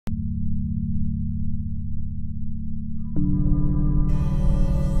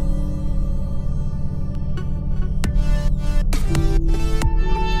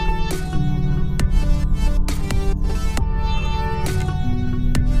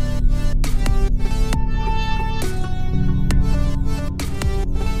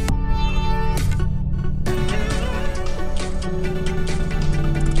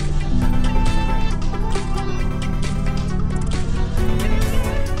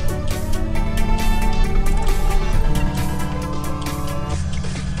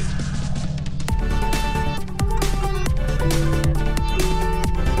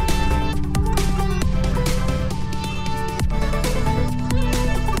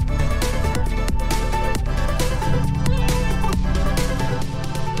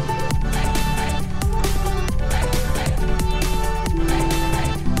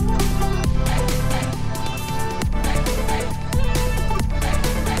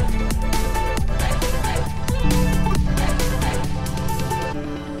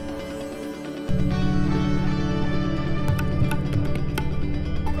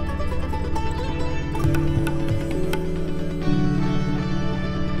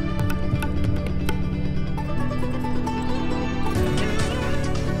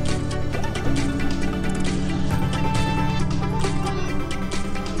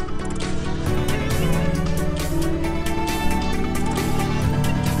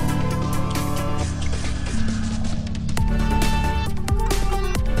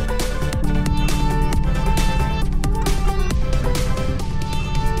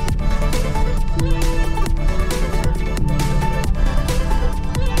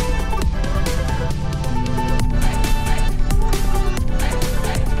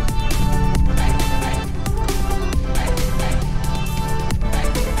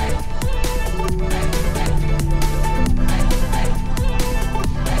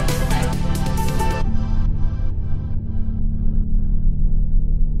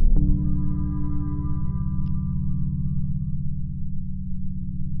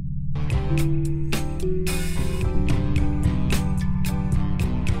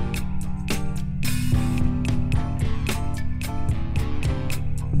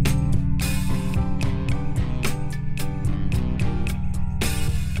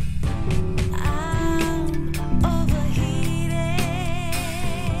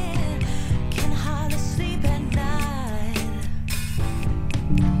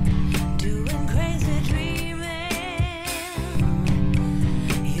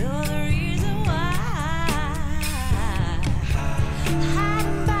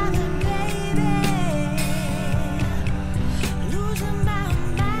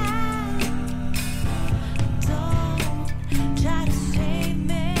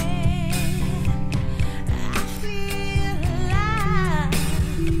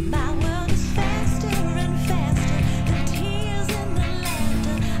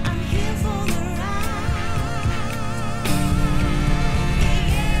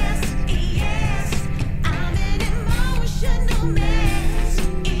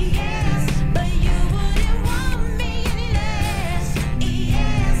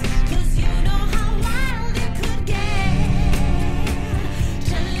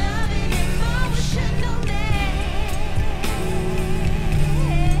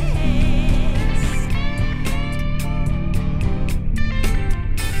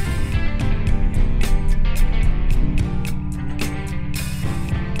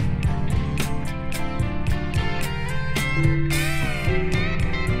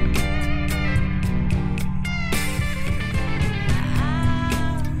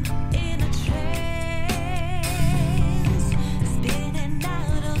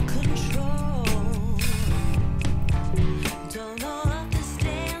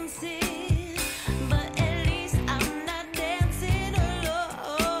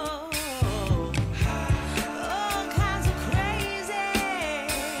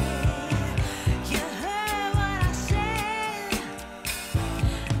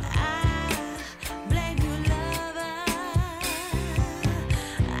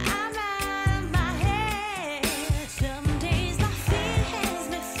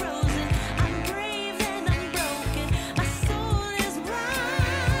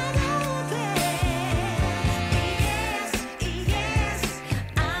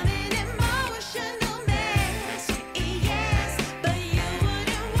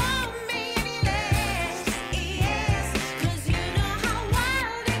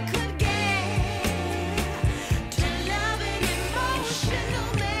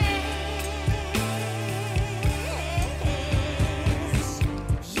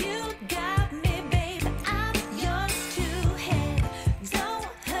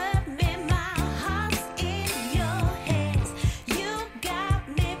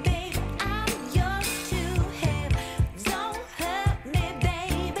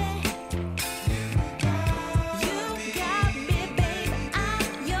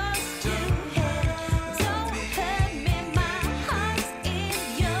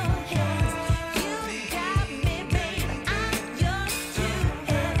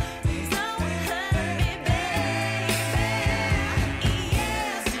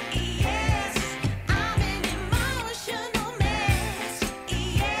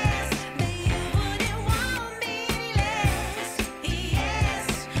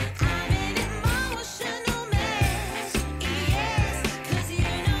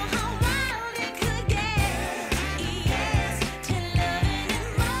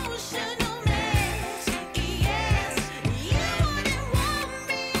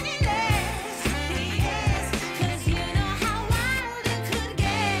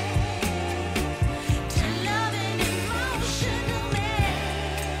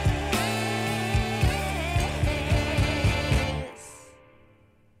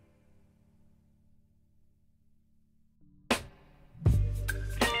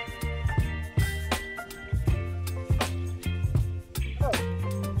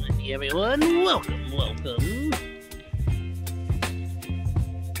Howdy everyone, welcome.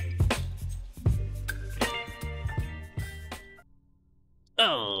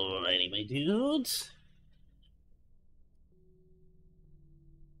 Alrighty, my dudes.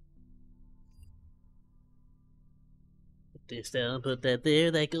 Put this down, put that there,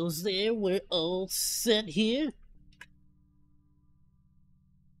 that goes there. We're all set here.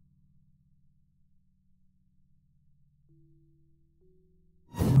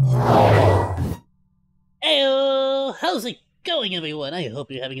 Ayoo! How's it going, everyone? I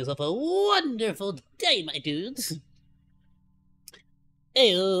hope you're having yourself a wonderful day, my dudes.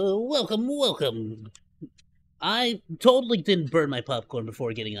 Ayoo! Welcome. I totally didn't burn my popcorn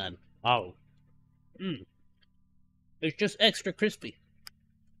before getting on. Oh. It's just extra crispy.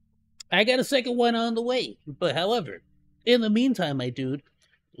 I got a second one on the way. But however, in the meantime, my dude,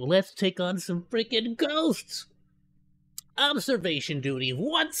 let's take on some freaking ghosts. Observation duty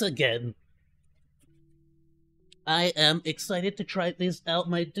once again. I am excited to try this out,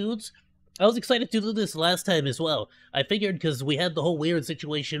 my dudes. I was excited to do this last time as well. I figured because we had the whole weird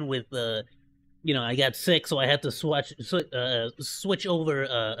situation with, I got sick, so I had to switch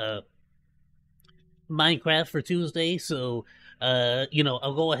over Minecraft for Tuesday. So,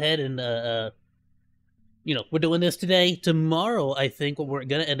 I'll go ahead and, we're doing this today. Tomorrow, I think what we're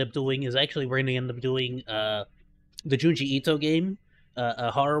gonna end up doing is we're gonna end up doing the Junji Ito game.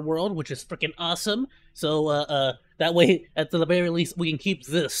 A horror world, which is freaking awesome. So that way, at the very least, we can keep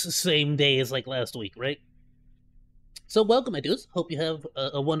this same day as like last week, right? So welcome, my dudes. Hope you have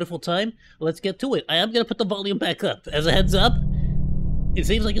a wonderful time. Let's get to it. I am gonna put the volume back up. As a heads up, it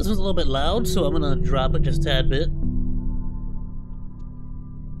seems like this one's a little bit loud, so I'm gonna drop it just a tad bit.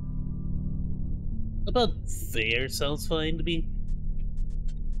 About there sounds fine to me.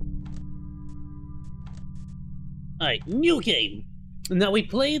 Alright, new game. Now, we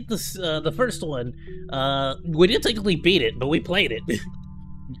played this, the first one. We didn't technically beat it, but we played it.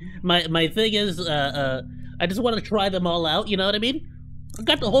 my thing is, I just want to try them all out, you know what I mean? I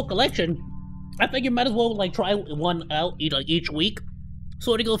got the whole collection. I think you might as well, like, try one out each week.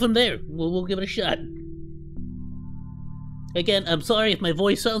 Sort of go from there. We'll give it a shot. Again, I'm sorry if my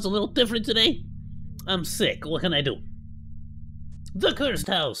voice sounds a little different today. I'm sick. What can I do? The Cursed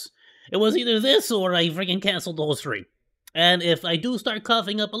House. It was either this or I freaking canceled the whole stream. And if I do start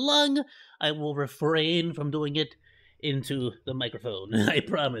coughing up a lung, I will refrain from doing it into the microphone. I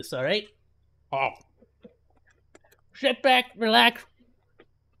promise, alright? Oh. Sit back, relax.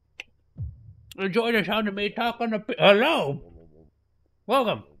 Enjoy the sound of me talking to hello!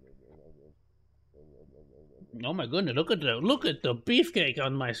 Welcome! Oh my goodness, look at the beefcake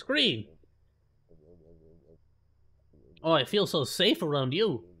on my screen. Oh, I feel so safe around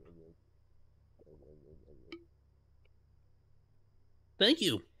you. Thank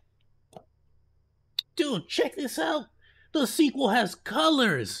you. Dude, check this out. The sequel has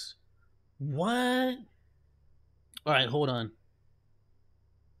colors. What? Alright, hold on.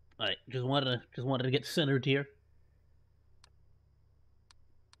 Alright, just wanted to get centered here.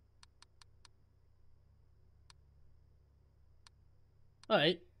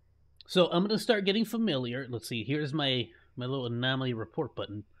 Alright. So I'm gonna start getting familiar. Let's see, here's my little anomaly report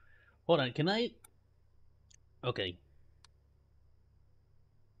button. Hold on, can I? Okay.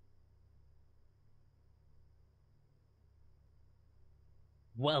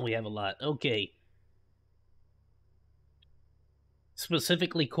 Well, we have a lot. Okay.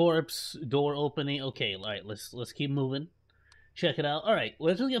 Specifically corpse, door opening. Okay, alright, let's keep moving. Check it out. Alright,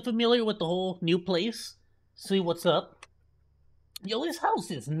 let's just get familiar with the whole new place. See what's up. Yo, this house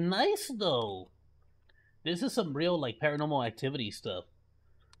is nice though. This is some real like paranormal activity stuff.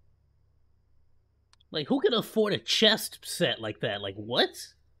 Like, who can afford a chest set like that? Like, what?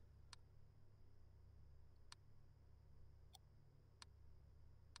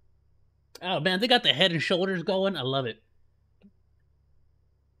 Oh man, they got the head and shoulders going. I love it.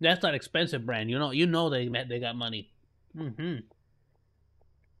 That's not expensive brand. You know they got money.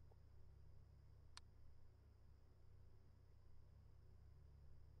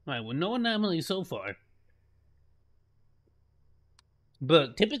 Alright, well, no anomalies so far.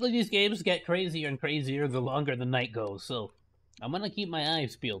 But typically these games get crazier and crazier the longer the night goes, so I'm gonna keep my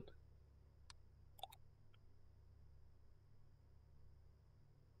eyes peeled.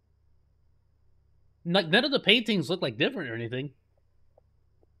 None of the paintings look like different or anything.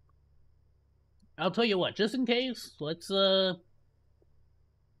 I'll tell you what, just in case, let's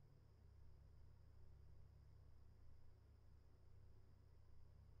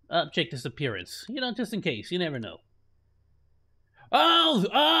object disappearance. Just in case, you never know.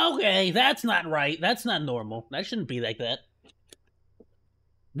 Oh, okay, that's not right. That's not normal. That shouldn't be like that.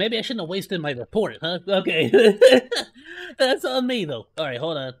 Maybe I shouldn't have wasted my report, huh? Okay. That's on me, though. Alright,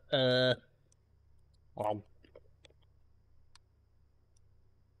 hold on. Um,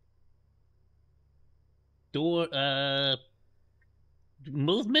 door,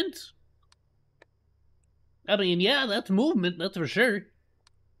 movement? I mean, yeah, that's movement, that's for sure.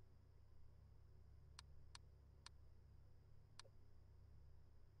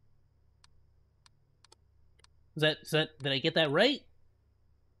 Did I get that right?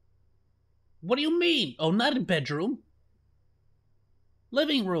 What do you mean? Oh, not in bedroom.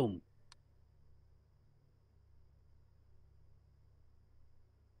 Living room.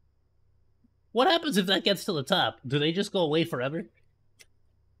 What happens if that gets to the top? Do they just go away forever?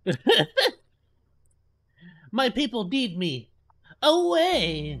 My people need me.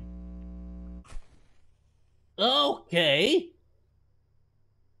 Away. Okay.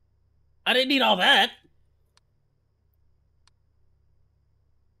 I didn't need all that.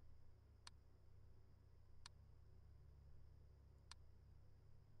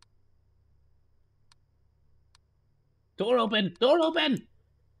 Door open. Door open.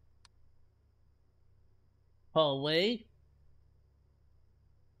 Hallway.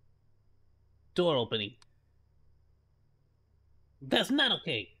 Door opening. That's not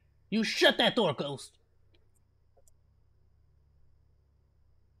okay. You shut that door, Ghost.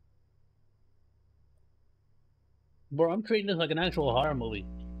 Bro, I'm treating this like an actual horror movie.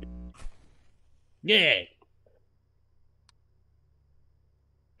 Yeah.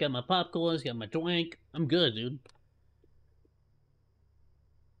 Got my popcorns, got my drink. I'm good, dude.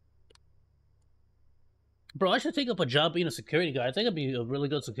 Bro, I should take up a job being a security guard. I think I'd be a really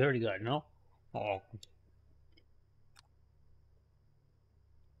good security guard, no? Oh.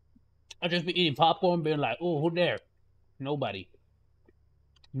 I'd just be eating popcorn, being like, oh, who there? Nobody.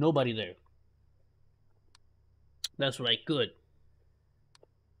 Nobody there. That's right, good.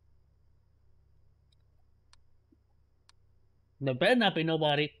 There better not be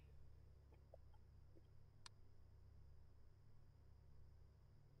nobody.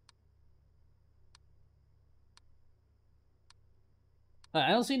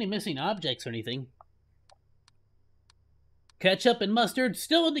 I don't see any missing objects or anything. Ketchup and mustard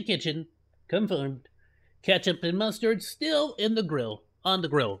still in the kitchen. Confirmed. Ketchup and mustard still in the grill. On the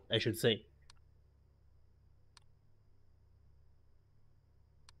grill, I should say.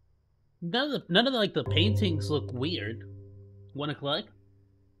 None of the like the paintings look weird. 1 o'clock.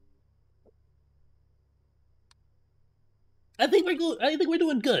 I think we're good. I think we're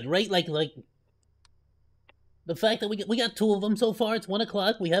doing good, right? Like the fact that we got two of them so far. It's 1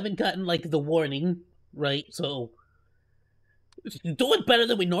 o'clock. We haven't gotten like the warning, right? So doing better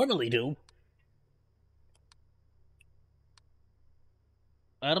than we normally do.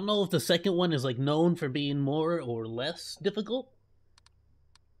 I don't know if the second one is like known for being more or less difficult.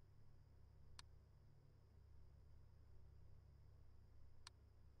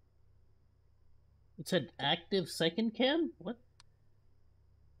 It said active second cam? What?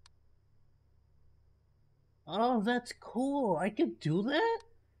 Oh, that's cool. I can do that?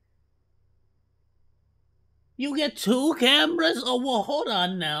 You get two cameras? Oh, well, hold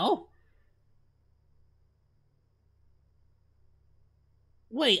on now.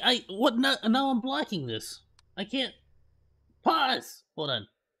 Wait, what? Now I'm blocking this. I can't. Pause! Hold on.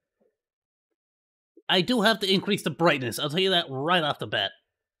 I do have to increase the brightness. I'll tell you that right off the bat.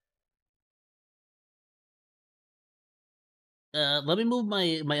 Let me move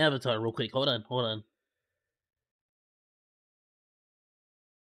my avatar real quick. Hold on, hold on.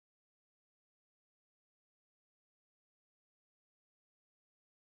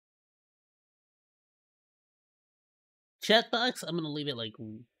 Chat box, I'm gonna leave it like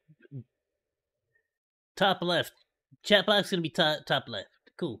top left. Chat box gonna be top left.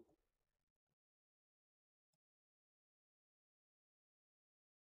 Cool.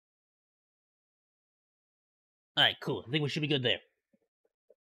 All right, cool. I think we should be good there.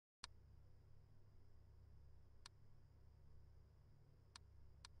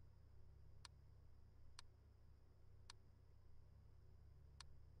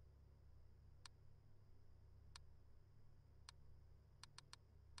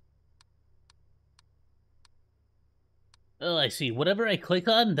 Oh, I see. Whatever I click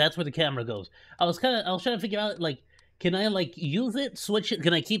on, that's where the camera goes. I was trying to figure out like, can I like use it, switch it?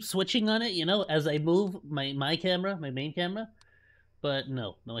 Can I keep switching on it? You know, as I move my camera, my main camera. But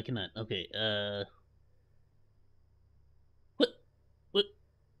no, I cannot. Okay. What? What?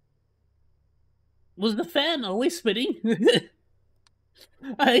 Was the fan always spinning?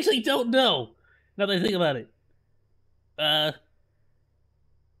 I actually don't know. Now that I think about it. Uh,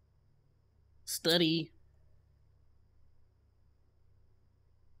 study.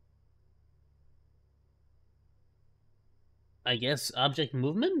 I guess object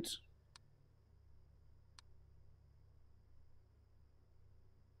movement?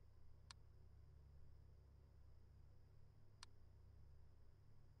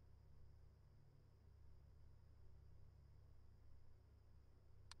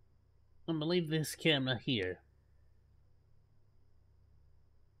 I'm gonna leave this camera here.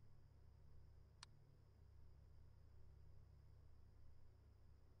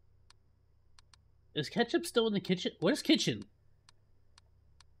 Is ketchup still in the kitchen? Where's kitchen?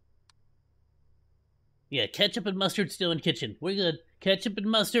 Yeah, ketchup and mustard still in kitchen. We're good. Ketchup and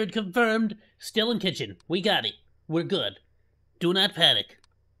mustard confirmed. Still in kitchen. We got it. We're good. Do not panic.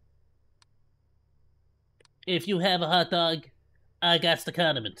 If you have a hot dog, I got the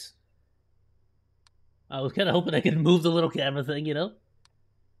condiments. I was kind of hoping I could move the little camera thing, you know?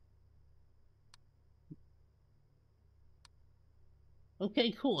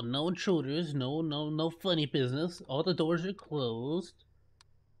 Okay, cool. No intruders. No funny business. All the doors are closed.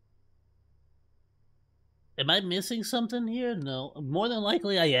 Am I missing something here? No. More than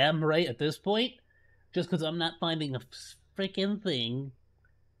likely I am, right, at this point. Just because I'm not finding a freaking thing.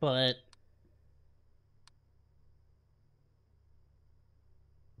 But...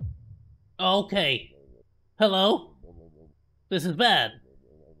 okay. Hello? This is bad.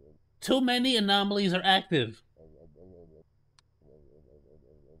 Too many anomalies are active.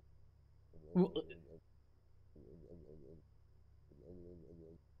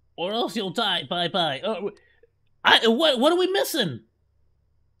 Or else you'll die. Bye-bye. What are we missing?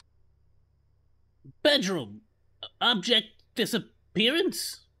 Bedroom. Object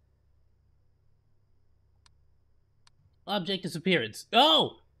disappearance? Object disappearance.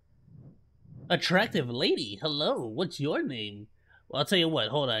 Oh! Attractive lady. Hello. What's your name? Well, I'll tell you what.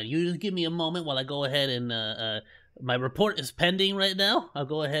 Hold on. You just give me a moment while I go ahead and, my report is pending right now. I'll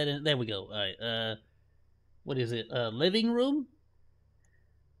go ahead and... there we go. Alright, what is it? Living room?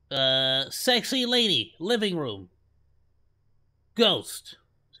 Sexy lady. Living room. Ghost.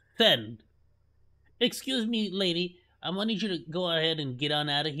 Send. Excuse me, lady. I'm gonna need you to go ahead and get on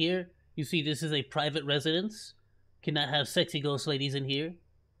out of here. You see, this is a private residence. Cannot have sexy ghost ladies in here.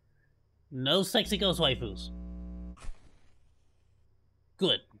 No sexy ghost waifus.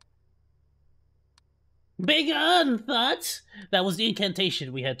 Good. Big on, thoughts? That was the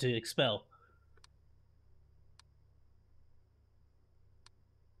incantation we had to expel.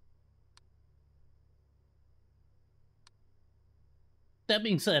 That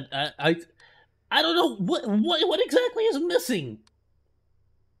being said, I don't know what exactly is missing.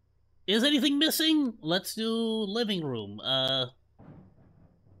 Is anything missing? Let's do living room.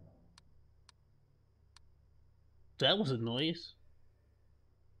 That was a noise.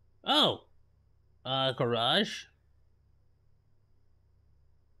 Oh, garage.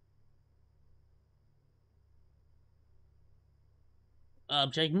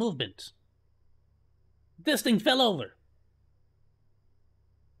 Object movement. This thing fell over.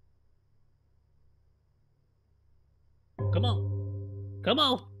 Come on. Come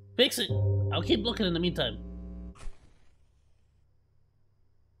on. Fix it. I'll keep looking in the meantime.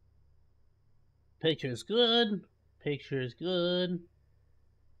 Picture's good. Picture's good.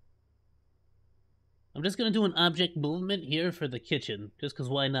 I'm just gonna do an object movement here for the kitchen. Just because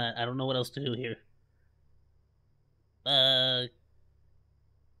why not? I don't know what else to do here.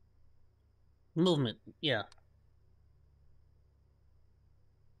 Movement. Yeah.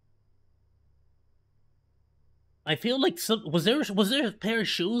 I feel like some was there a pair of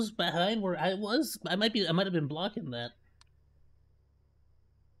shoes behind where I was? I might have been blocking that.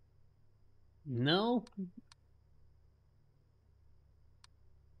 No?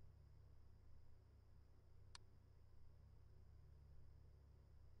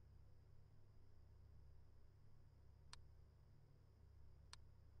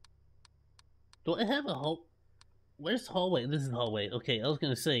 Do I have a hall? Where's the hallway? This is the hallway. Okay, I was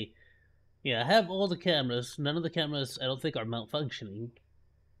gonna say, yeah, I have all the cameras. None of the cameras I don't think are malfunctioning.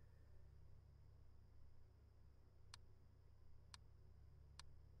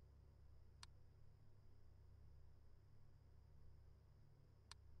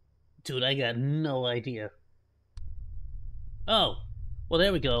 Dude, I got no idea. Oh, well,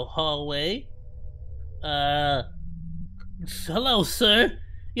 there we go. Hallway. Hello, sir.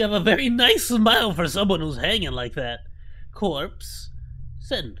 You have a very nice smile for someone who's hanging like that. Corpse.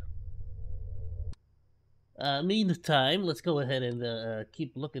 Send. Meantime, let's go ahead and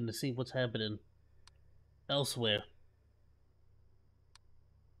keep looking to see what's happening elsewhere.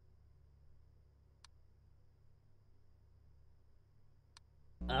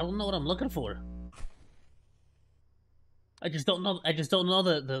 I don't know what I'm looking for. I just don't know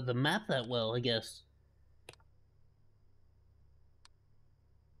the map that well, I guess.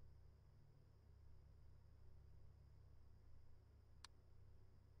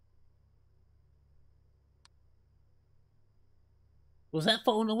 Was that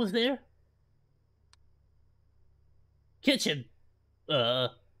phone that was there? Kitchen.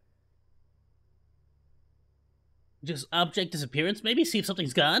 Just object disappearance? Maybe see if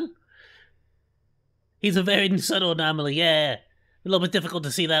something's gone? He's a very subtle anomaly, yeah. A little bit difficult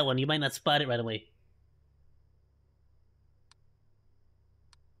to see that one. You might not spot it right away.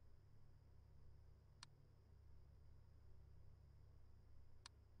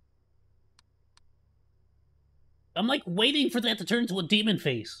 I'm like waiting for that to turn into a demon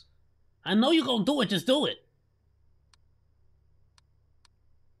face. I know you're gonna do it, just do it.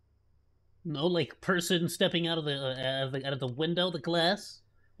 No, like person stepping out of the window, the glass.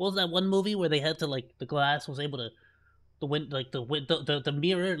 What was that one movie where they had to like the glass was able to the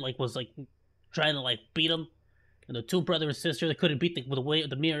mirror like was like trying to like beat them, and the two brother and sister they couldn't beat the weight of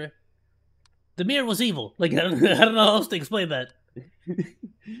the mirror. The mirror was evil. Like I don't know how else to explain that.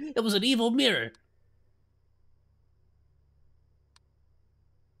 It was an evil mirror.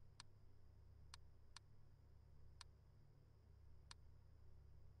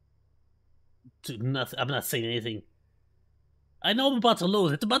 Dude, nothing. I'm not saying anything. I know I'm about to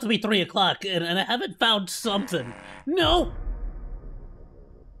lose. It's about to be 3 o'clock, and I haven't found something. No!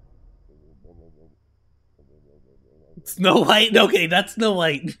 Snow White? Okay, that's Snow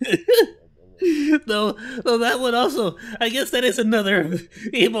White. Though that one also, I guess that is another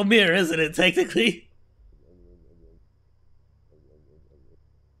evil mirror, isn't it, technically?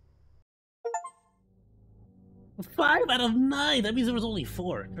 Five out of 9! That means there was only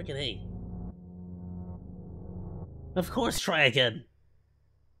 4. Freaking A. Of course, try again.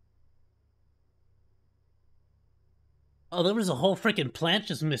 Oh, there was a whole freaking plant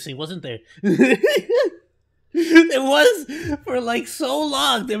just missing, wasn't there? It was for like so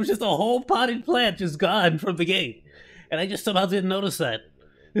long. There was just a whole potted plant just gone from the game, and I just somehow didn't notice that.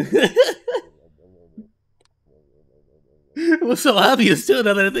 It was so obvious too.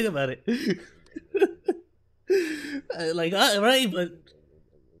 Now that I think about it, like right, but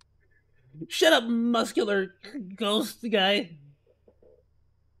shut up, muscular ghost guy.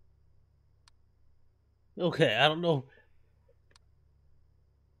 Okay, I don't know.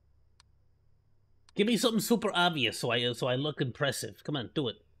 Give me something super obvious so I look impressive. Come on, do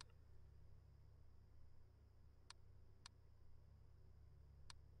it.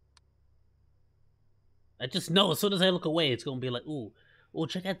 I just know as soon as I look away, it's gonna be like, ooh,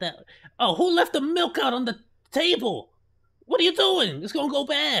 check out that. Oh, who left the milk out on the table? What are you doing? It's gonna go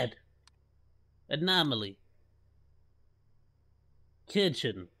bad. Anomaly.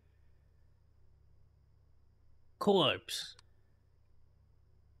 Kitchen. Corpse.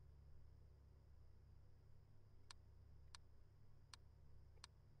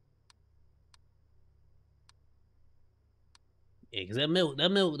 Yeah, cause that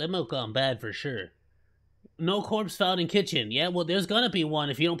milk gone bad for sure. No corpse found in kitchen. Yeah, well, there's gonna be one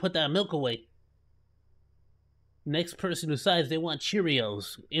if you don't put that milk away. Next person who decides they want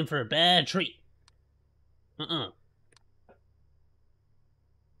Cheerios, in for a bad treat.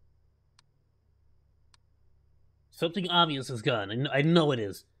 Something obvious is gone. I know it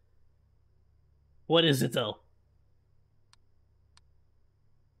is. What is it, though?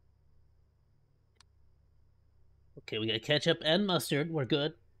 Okay, we got ketchup and mustard. We're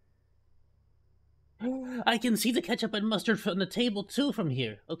good. I can see the ketchup and mustard from the table, too, from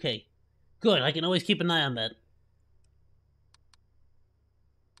here. Okay. Good, I can always keep an eye on that.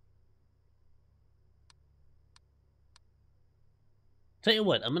 Tell you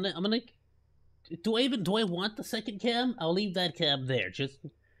what, I'm gonna... Do I want the second cam? I'll leave that cam there, just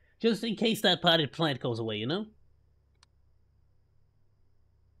in case that potted plant goes away, you know?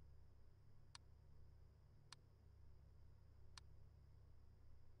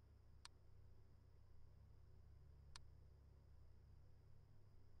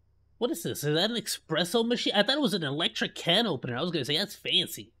 What is this? Is that an espresso machine? I thought it was an electric can opener. I was gonna say, that's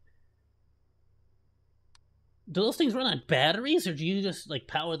fancy. Do those things run on batteries, or do you just, like,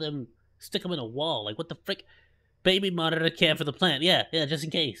 power them, stick them in a wall? Like, what the frick? Baby monitor cam for the plant. Yeah, just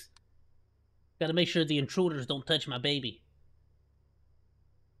in case. Gotta make sure the intruders don't touch my baby.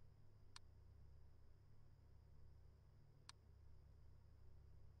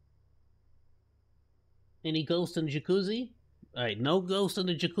 Any ghost in the jacuzzi? Alright, no ghost in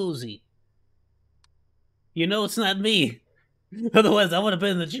the jacuzzi. You know it's not me. Otherwise, I would have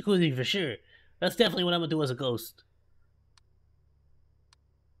been in the jacuzzi for sure. That's definitely what I'm gonna do as a ghost.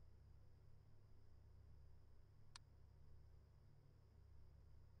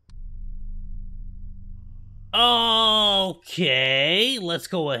 Okay, let's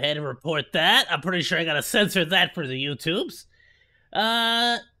go ahead and report that. I'm pretty sure I gotta censor that for the YouTubes.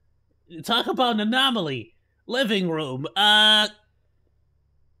 Talk about an anomaly. Living room.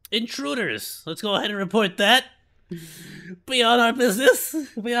 Intruders. Let's go ahead and report that. Be on our business.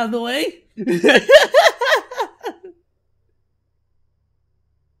 Be on the way.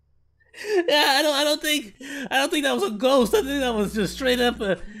 Yeah, I don't think that was a ghost. I think that was just straight up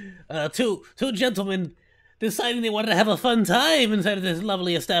two gentlemen deciding they wanted to have a fun time inside of this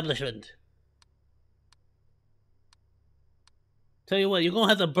lovely establishment. Tell you what, you're gonna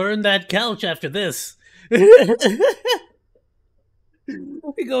have to burn that couch after this. You're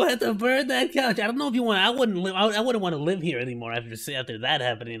gonna have to burn that couch. I don't know if you want. I wouldn't want to live here anymore after that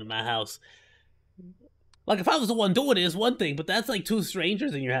happening in my house. Like, if I was the one doing it, it's one thing, but that's like two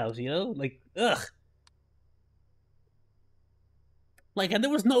strangers in your house, you know? Like, ugh. Like, and there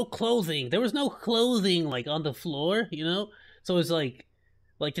was no clothing. There was no clothing, like, on the floor, you know? So it's like,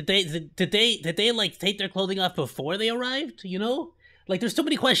 did they like, take their clothing off before they arrived, you know? Like, there's too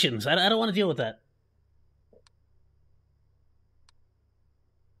many questions. I don't want to deal with that.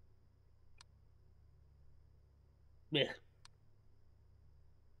 Yeah.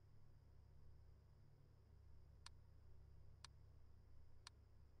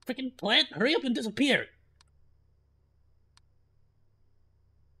 Freaking plant, hurry up and disappear.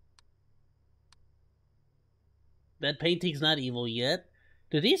 That painting's not evil yet.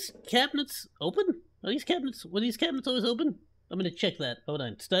 Do these cabinets open? Were these cabinets always open? I'm gonna check that. Hold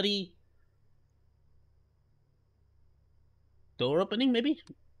on. Study. Door opening, maybe?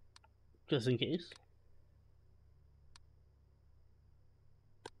 Just in case.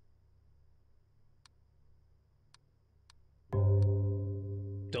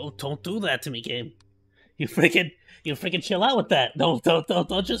 Don't do that to me, game. You freaking chill out with that. Don't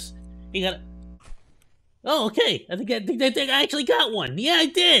just. You gotta. Oh, okay. I think I actually got one. Yeah, I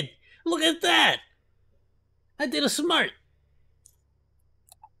did. Look at that. I did a smart.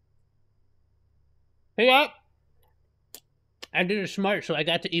 Yeah. I did a smart, so I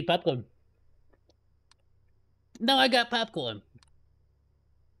got to eat popcorn. No, I got popcorn.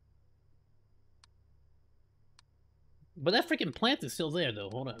 But that freaking plant is still there,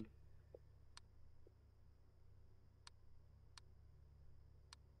 though. Hold on.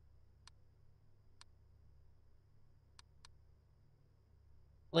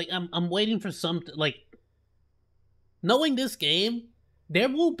 Like, I'm waiting for something, like, knowing this game, there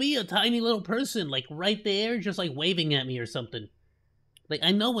will be a tiny little person, like, right there, just, like, waving at me or something. Like,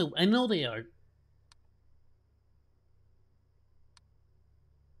 I know they are.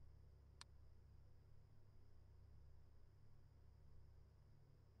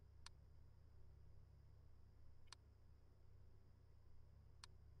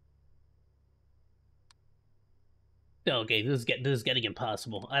 Okay, this is getting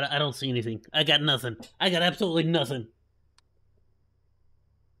impossible. I don't see anything. I got nothing. I got absolutely nothing.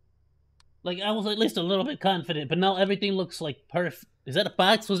 Like, I was at least a little bit confident, but now everything looks like perfect. Is that a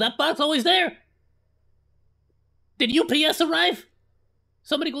box? Was that box always there? Did UPS arrive?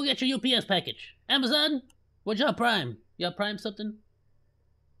 Somebody go get your UPS package. Amazon? What y'all Prime? Y'all Prime something?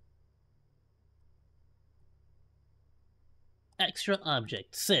 Extra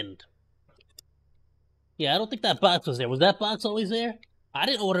object. Send. Yeah, I don't think that box was there. Was that box always there? I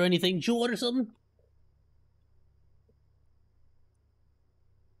didn't order anything. Did you order something?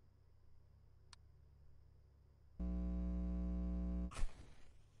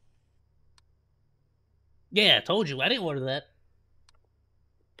 Yeah, I told you. I didn't order that.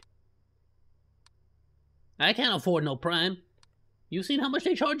 I can't afford no Prime. You seen how much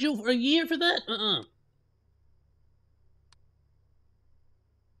they charge you for a year for that?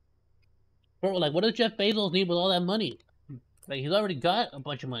 Bro, like, what does Jeff Bezos need with all that money? Like, he's already got a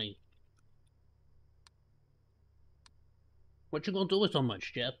bunch of money. What you gonna do with so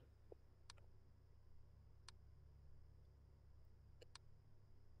much, Jeff?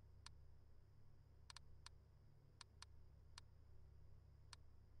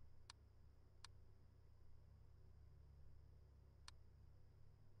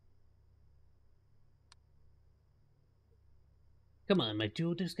 Come on, my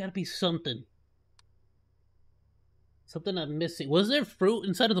dude, there's gotta be something. Something I'm missing. Was there fruit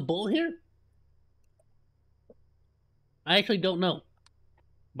inside of the bowl here? I actually don't know.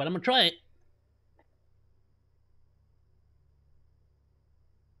 But I'm gonna try it.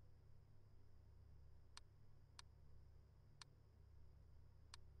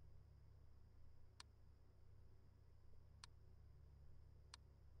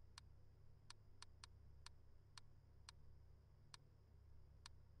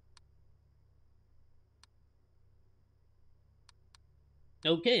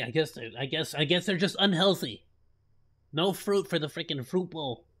 Okay, I guess they're just unhealthy. No fruit for the freaking fruit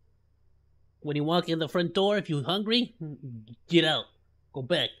bowl. When you walk in the front door, if you're hungry, get out. Go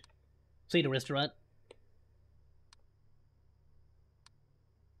back. Say the restaurant.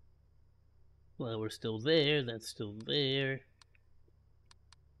 Well, we're still there. That's still there.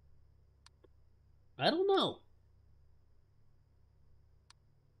 I don't know.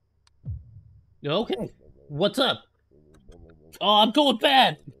 Okay. What's up? Oh, I'm going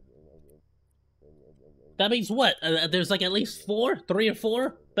bad. That means what? There's like at least 3 or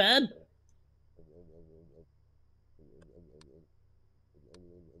 4 bad?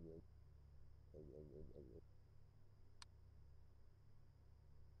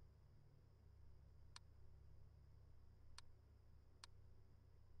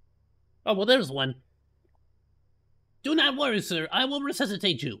 Oh, well, there's one. Do not worry, sir. I will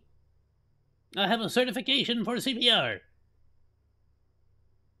resuscitate you. I have a certification for CPR.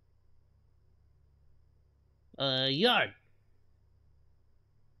 Yard.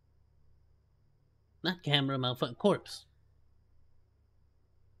 Not camera, mouth, corpse.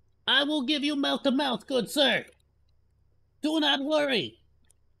 I will give you mouth to mouth, good sir. Do not worry.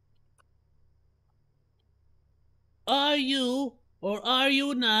 Are you, or are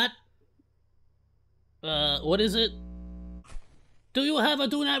you not, what is it? Do you have a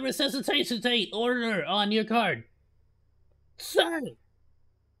do not resuscitate order on your card? Sir!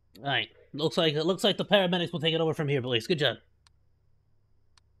 Alright, looks like the paramedics will take it over from here, boys. Good job.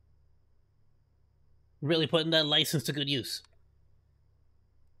 Really putting that license to good use.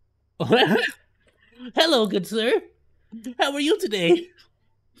 Hello, good sir. How are you today?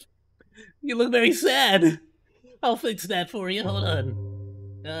 You look very sad. I'll fix that for you. Hold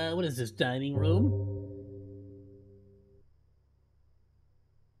on. What is this, dining room?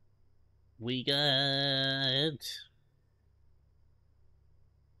 We got...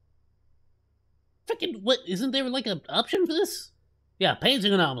 Freaking, what? Isn't there like an option for this? Yeah,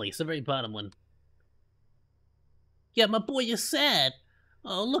 painting anomaly. It's the very bottom one. Yeah, my boy is sad.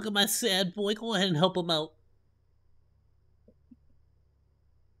 Oh, look at my sad boy. Go ahead and help him out.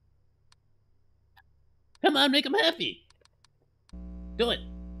 Come on, make him happy. Do it.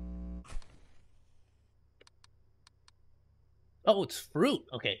 Oh, it's fruit.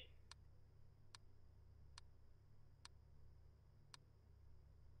 Okay.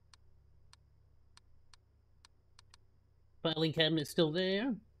 Filing cabinet still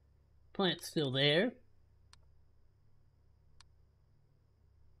there. Plant still there.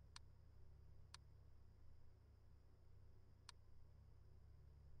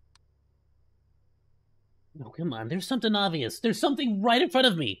 Oh, come on. There's something obvious. There's something right in front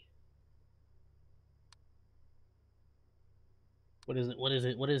of me. What is it? What is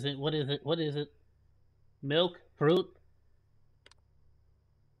it? What is it? What is it? What is it? Milk? Fruit?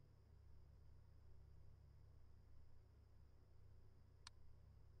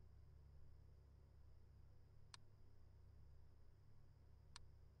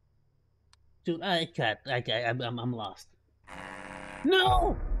 Dude, I'm lost.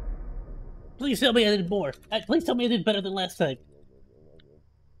 No! Please tell me I did more. Please tell me I did better than last time.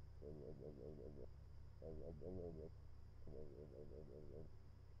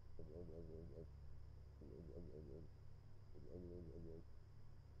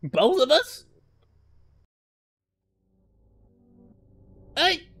 Both of us?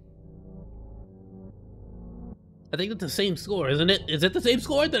 I think that's the same score, isn't it? Is it the same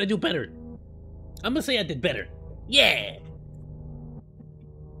score? Did I do better? I'm gonna say I did better. Yeah!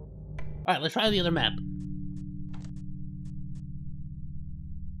 Alright, let's try the other map.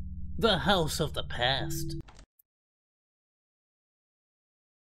 The House of the Past.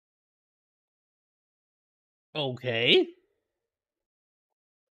 Okay.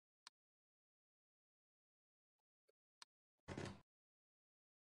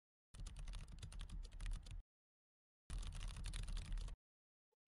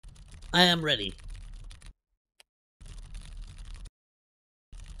 I am ready.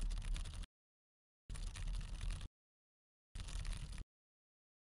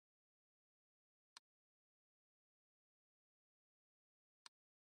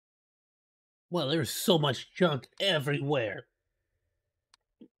 Well, there's so much junk everywhere.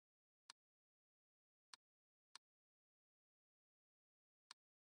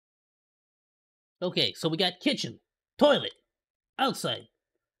 Okay, so we got kitchen, toilet, outside,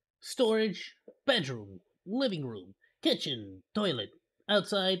 storage, bedroom, living room, kitchen, toilet,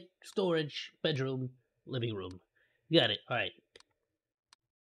 outside, storage, bedroom, living room. Got it. Alright.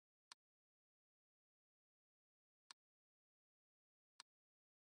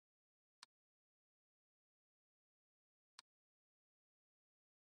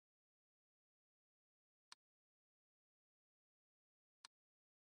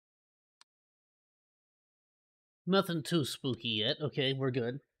 Nothing too spooky yet. Okay, we're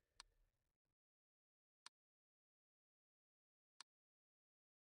good.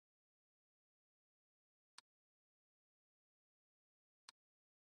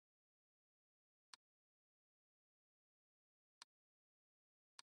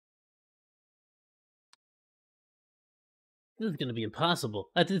 This is gonna be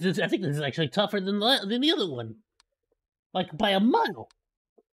impossible. I think this is actually tougher than the other one. Like, by a mile.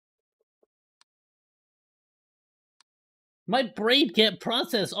 My brain can't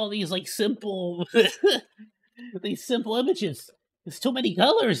process all these, like, simple... these simple images. There's too many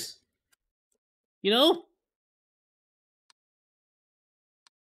colors. You know?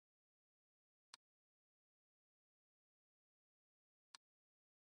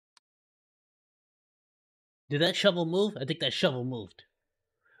 Did that shovel move? I think that shovel moved.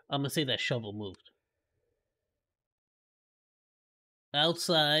 I'm gonna say that shovel moved.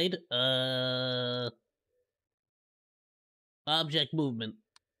 Outside, object movement.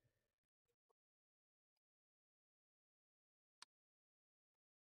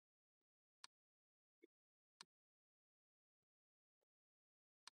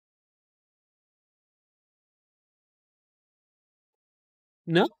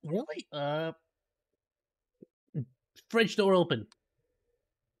 No, really? Fridge door open.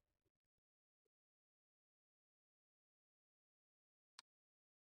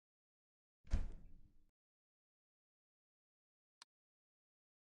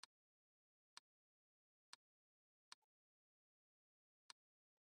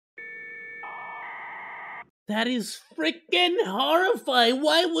 That is freaking horrifying.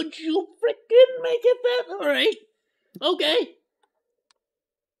 Why would you freaking make it that? All right. Okay.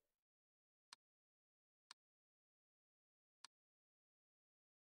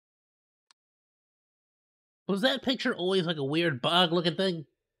 Was that picture always like a weird bog looking thing?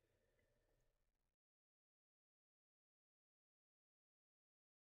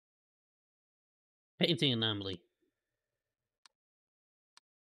 Painting anomaly.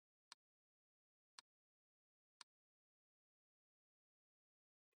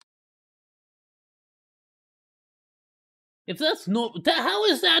 If that's how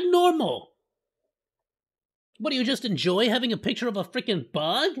is that normal? What do you just enjoy having a picture of a freaking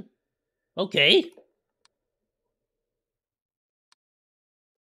bog? Okay.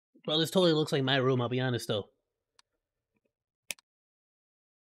 Well, this totally looks like my room, I'll be honest though.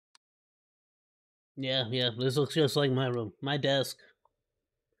 Yeah, this looks just like my room. My desk.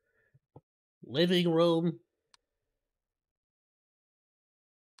 Living room.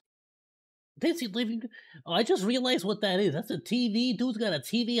 Fancy living. Oh, I just realized what that is. That's a TV. Dude's got a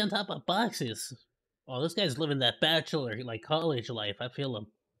TV on top of boxes. Oh, this guy's living that bachelor, like college life. I feel him.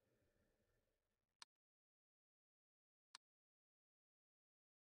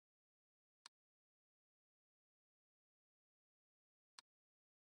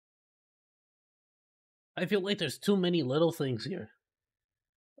 I feel like there's too many little things here.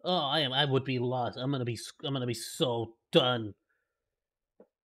 Oh, I would be lost. I'm gonna be so done.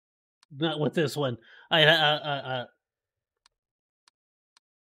 Not with this one. I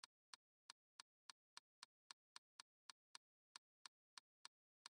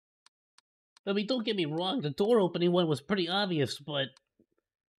mean, don't get me wrong. The door opening one was pretty obvious, but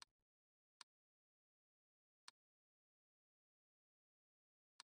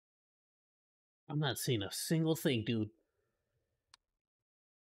I'm not seeing a single thing, dude.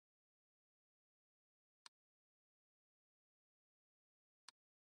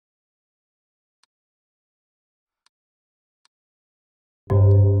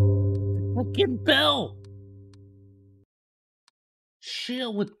 Fucking bell.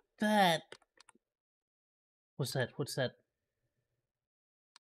 Chill with that. What's that? What's that?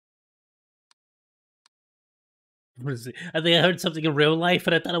 What is it? I think I heard something in real life,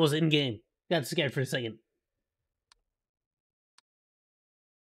 and I thought it was in game. Got scared for a second.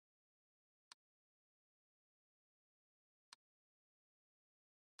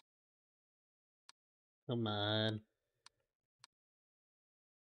 Come on,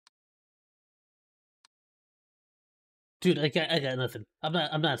 dude. I got nothing.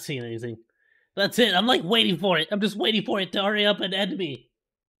 I'm not seeing anything. That's it. I'm like waiting for it. I'm just waiting for it to hurry up and end me.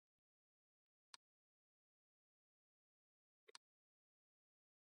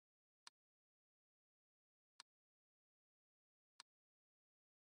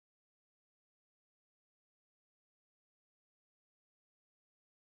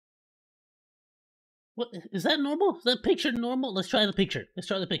 What is that normal? Is that picture normal? Let's try the picture. Let's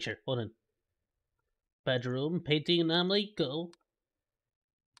try the picture. Hold on. Bedroom, painting anomaly, go.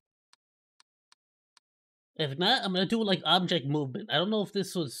 If not, I'm gonna do like object movement. I don't know if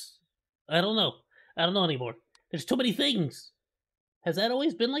this was. I don't know. I don't know anymore. There's too many things. Has that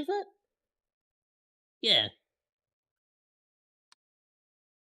always been like that? Yeah.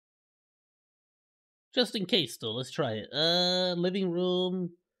 Just in case, though. Let's try it. Living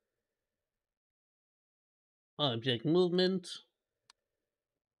room. Object movement.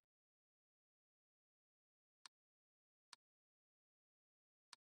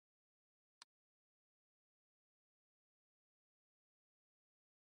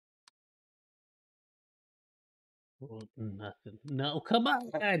 Oh, nothing. No, come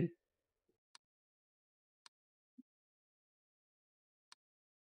on.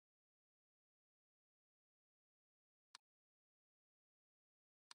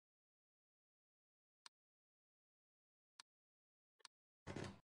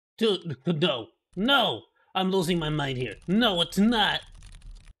 Dude, no. No! I'm losing my mind here. No, it's not.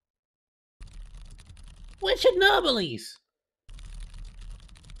 Which anomalies?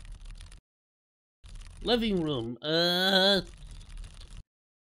 Living room.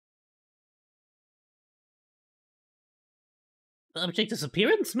 Object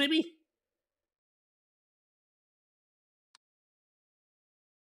disappearance, maybe?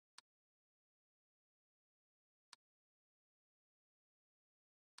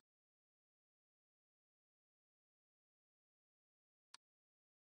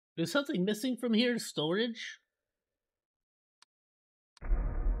 There's something missing from here? Storage?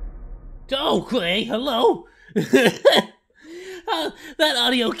 Oh, Clay, hello? That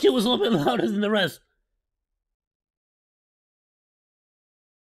audio cue was a little bit louder than the rest.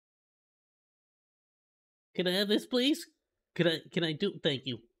 Can I have this, please? Can I do? Thank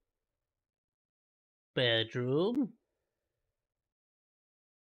you. Bedroom.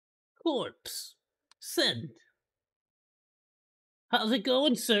 Corpse. Send. How's it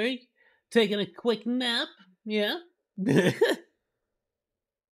going, sir? Taking a quick nap? Yeah?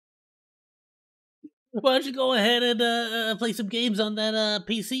 Why don't you go ahead and play some games on that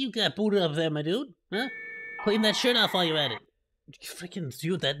PC you got booted up there, my dude? Huh? Clean that shirt off while you're at it. Freaking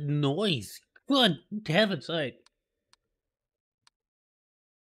dude, that noise. Good heavens, alright.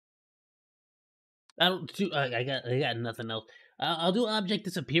 I don't do. I got nothing else. I'll do object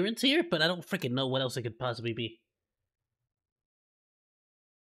disappearance here, but I don't freaking know what else it could possibly be.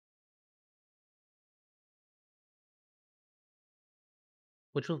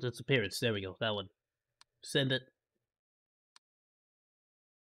 Which one's disappearance? There we go. That one. Send it.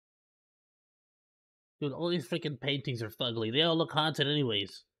 Dude, all these freaking paintings are fugly. They all look haunted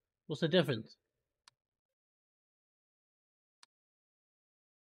anyways. What's the difference?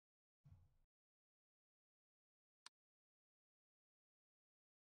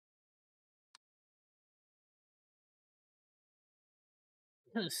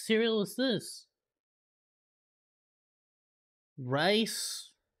 What kind of cereal is this? Rice?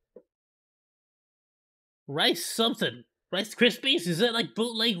 Rice something. Rice Krispies? Is that like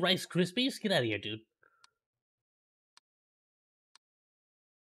bootleg Rice Krispies? Get out of here, dude.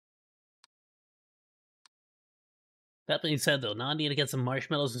 That being said, though, now I need to get some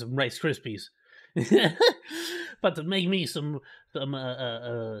marshmallows and some Rice Krispies. But to make me some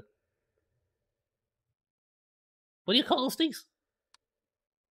what do you call those things?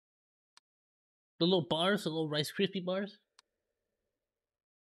 The little bars, the little Rice Krispie bars?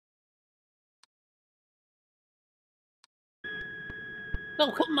 No,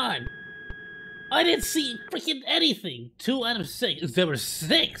 come on! I didn't see freaking anything! 2 out of 6. There were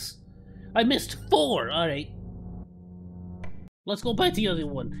 6! I missed 4! Alright. Let's go back to the other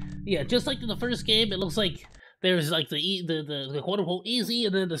one. Yeah, just like in the first game, it looks like there's like the quote-unquote easy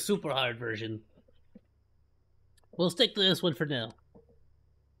and then the super hard version. We'll stick to this one for now.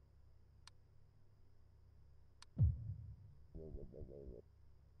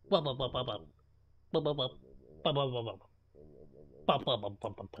 I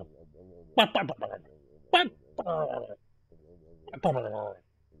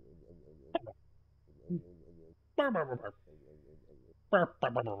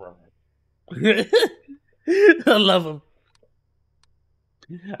love him.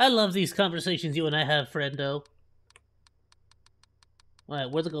 I love these conversations you and I have, friendo.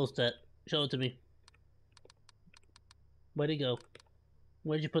 Alright, where's the ghost at? Show it to me. Where'd he go?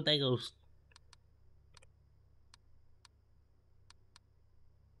 Where'd you put that ghost?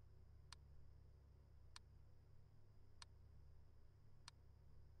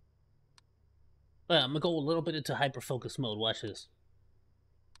 Alright, I'm gonna go a little bit into hyper focus mode. Watch this.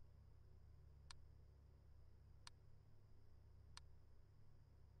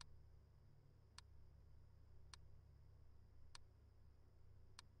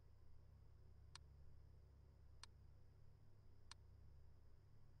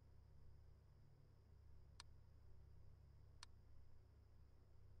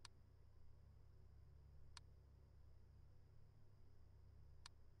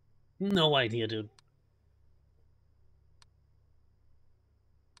 No idea, dude.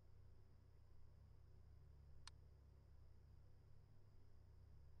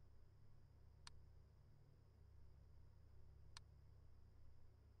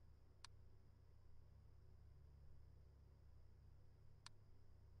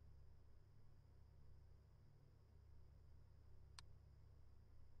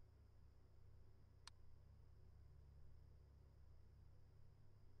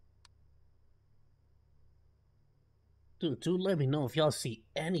 Dude, let me know if y'all see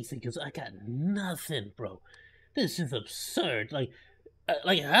anything, because I got nothing, bro. This is absurd. Like,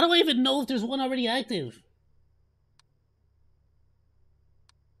 how do I even know if there's one already active?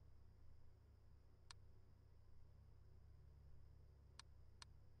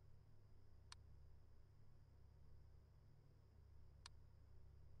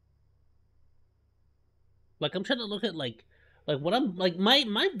 Like, I'm trying to look at, like what I'm, like,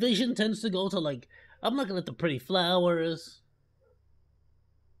 my vision tends to go to, like, I'm looking at the pretty flowers,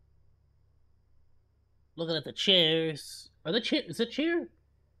 looking at the chairs. Are the chair, is that chair?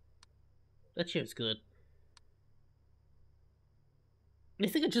 That chair's good. I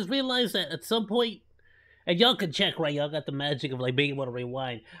think I just realized that at some point, and y'all can check, right? Y'all got the magic of like being able to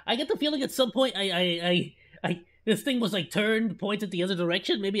rewind. I get the feeling at some point this thing was like turned, pointed the other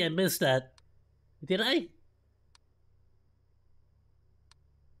direction. Maybe I missed that. Did I?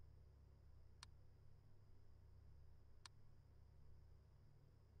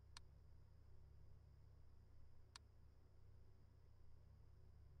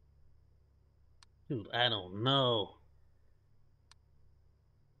 Dude, I don't know.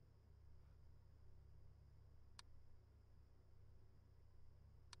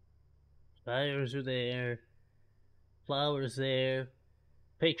 Tires are there, flowers there,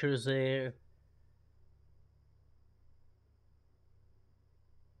 pictures there.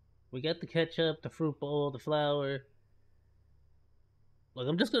 We got the ketchup, the fruit bowl, the flower. Look,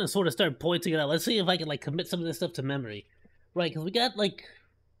 I'm just gonna sort of start pointing it out. Let's see if I can like commit some of this stuff to memory, right? Because we got like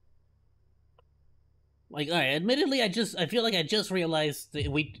all right. Admittedly, I feel like I just realized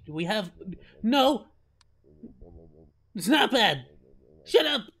that we have no. It's not bad. Shut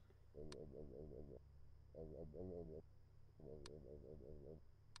up.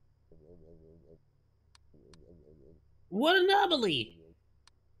 What anomaly!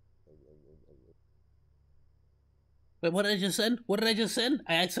 Wait, what did I just send? What did I just send?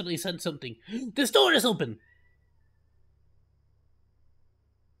 I accidentally sent something. This door is open!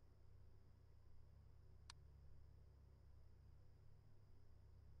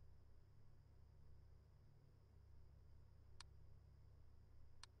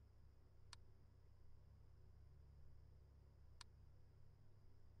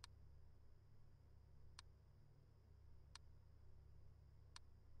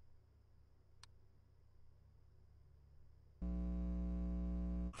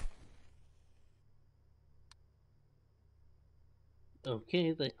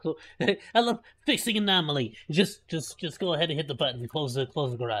 Okay, I love fixing anomaly. Just go ahead and hit the button and close the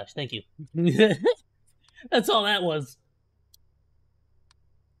garage. Thank you. That's all that was.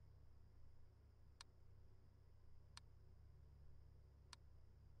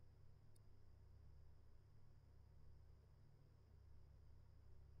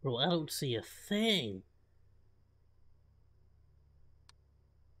 Bro, I don't see a thing.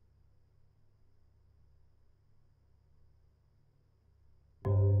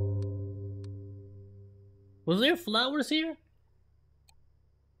 Was there flowers here?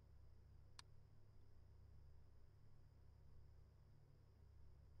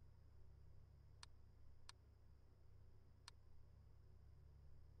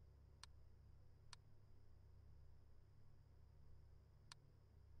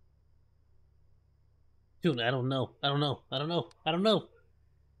 Dude, I don't know. I don't know. I don't know. I don't know.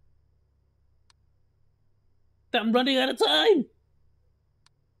 I'm running out of time.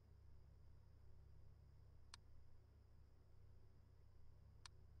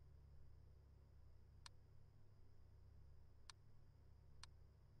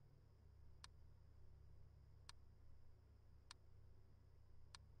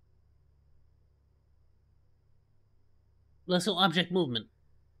 Let's go object movement.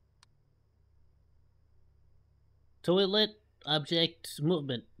 Toilet, object,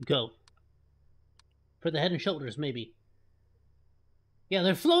 movement. Go. For the head and shoulders, maybe. Yeah,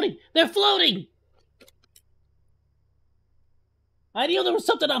 they're floating! They're floating! I knew there was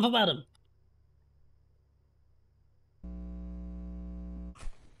something off about him.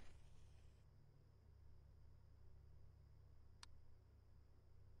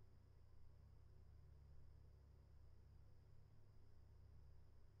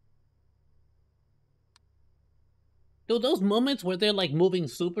 Dude, those moments where they're like moving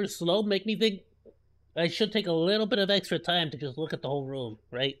super slow make me think I should take a little bit of extra time to just look at the whole room,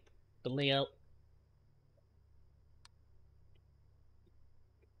 right? The layout.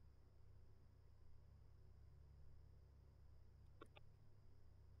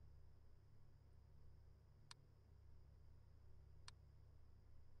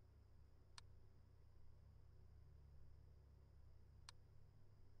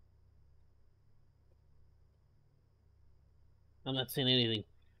 I'm not seeing anything.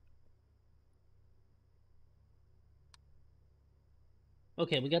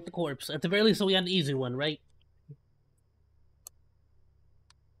 Okay, we got the corpse. At the very least, we got an easy one, right?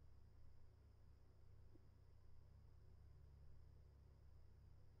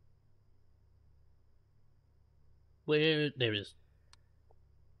 Where? There it is.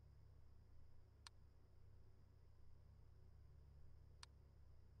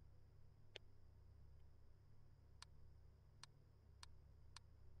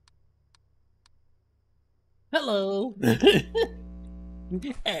 Hello!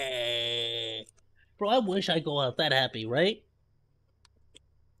 Bro, I wish I go out that happy, right?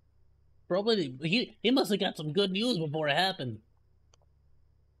 Probably he must have got some good news before it happened.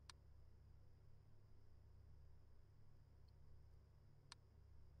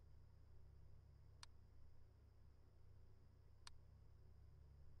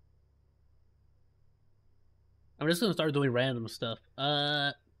 I'm just gonna start doing random stuff.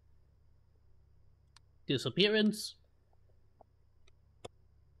 Disappearance.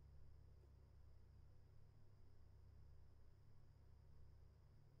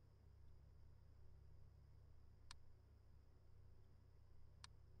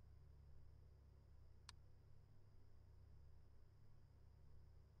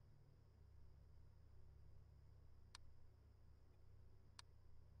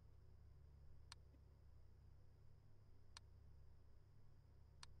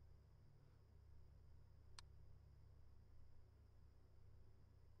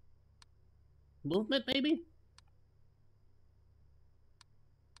 Movement, maybe?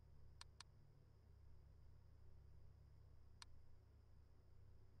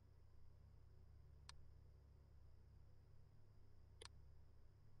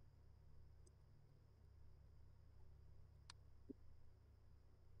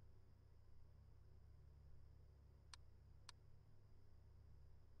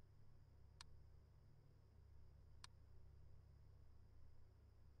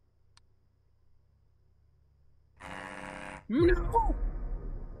 No!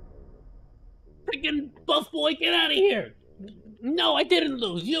 Freaking buff boy, get out of here! No, I didn't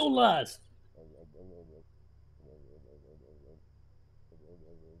lose. You lost.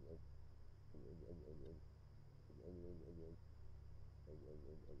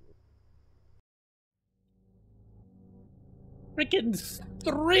 Freaking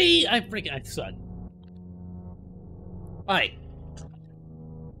 3! I suck. Alright.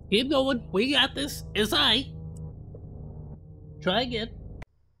 Keep going. We got this. It's I. Try again.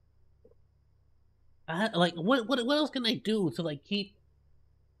 Like, what else can I do to, like, keep...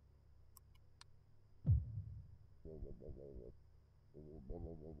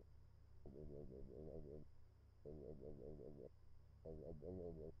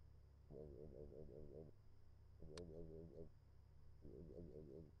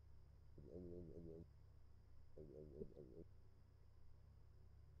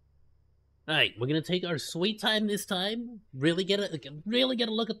 Alright, we're gonna take our sweet time this time. Really get a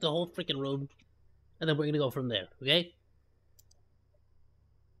look at the whole freaking room. And then we're gonna go from there, okay?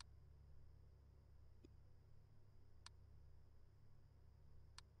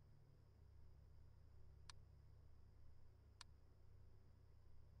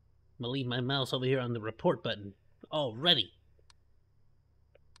 I'm gonna leave my mouse over here on the report button. Already.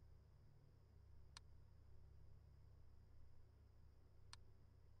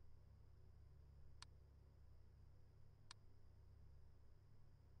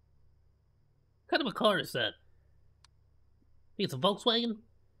 What kind of a car is that? I think it's a Volkswagen?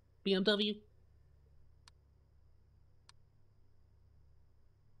 BMW?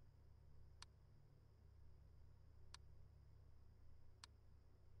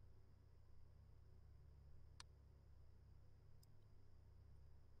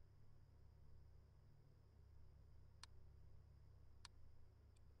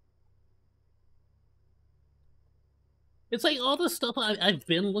 It's like all the stuff I've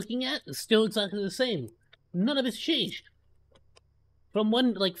been looking at is still exactly the same. None of it's changed. From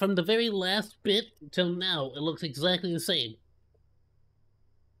from the very last bit till now, it looks exactly the same.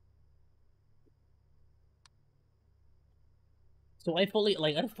 So I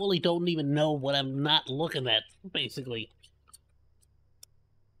fully don't even know what I'm not looking at, basically.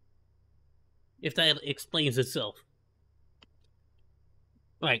 If that explains itself.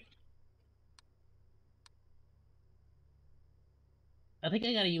 Alright. I think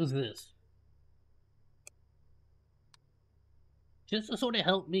I gotta use this. Just to sort of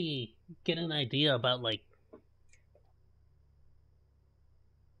help me get an idea about, like...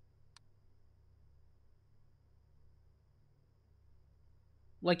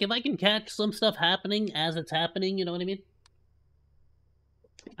 Like, if I can catch some stuff happening as it's happening, you know what I mean?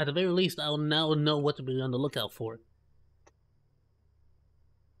 At the very least, I'll now know what to be on the lookout for.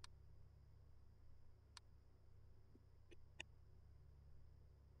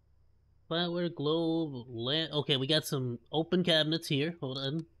 Flower, globe, lamp. Okay, we got some open cabinets here. Hold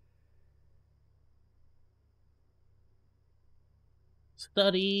on.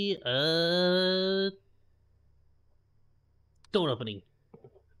 Study, door opening.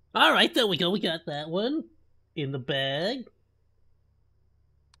 Alright, there we go. We got that one in the bag.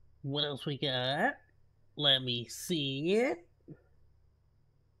 What else we got? Let me see it.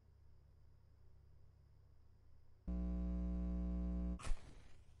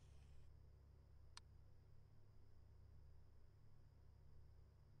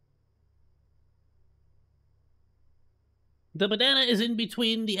 The banana is in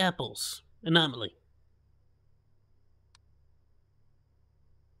between the apples. Anomaly.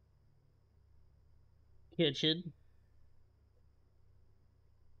 Kitchen.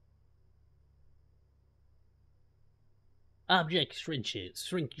 Object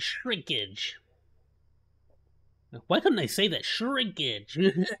shrinkage. Why couldn't I say that? Shrinkage.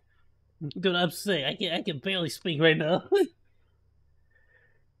 Dude, I'm sick. I can barely speak right now.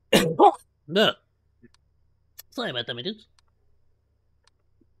 No. Sorry about that, my dudes.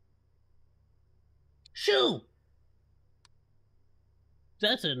 Shoo!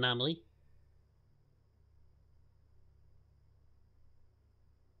 That's an anomaly.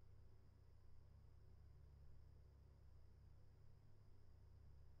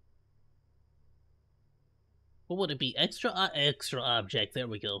 What would it be? Extra object. There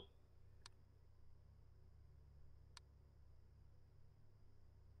we go.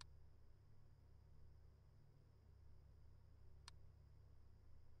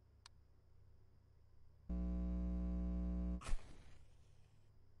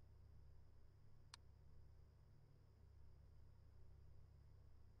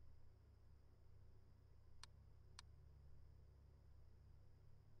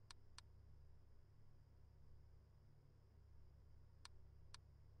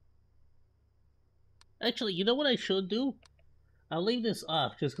 Actually, you know what I should do? I'll leave this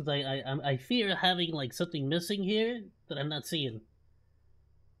off just because I fear having like something missing here that I'm not seeing.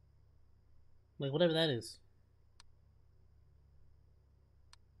 Like whatever that is.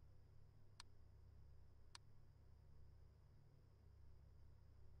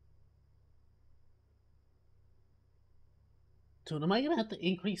 So am I gonna have to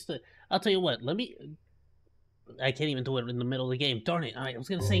increase the? I'll tell you what. Let me. I can't even do it in the middle of the game. Darn it! All right, I was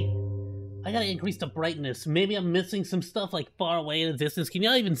gonna say I gotta increase the brightness. Maybe I'm missing some stuff like far away in the distance. Can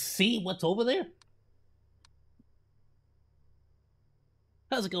y'all even see what's over there?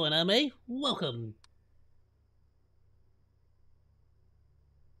 How's it going, Ame? Welcome.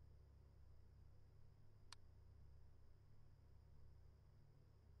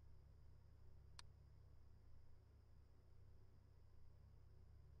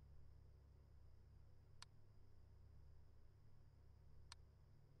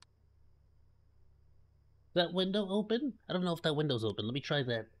 That window open? I don't know if that window's open. Let me try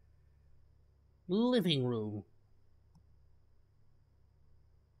that. Living room.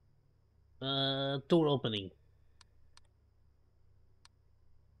 Door opening.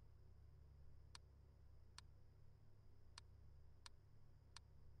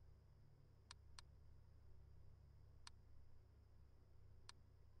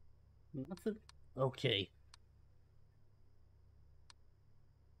 Nothing. Okay.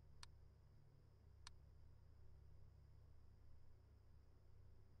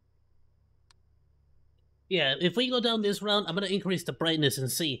 Yeah, if we go down this round, I'm gonna increase the brightness and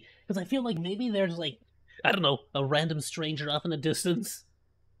see. Because I feel like maybe there's like, I don't know, a random stranger off in the distance.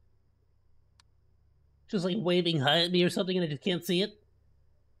 Just like waving hi at me or something and I just can't see it.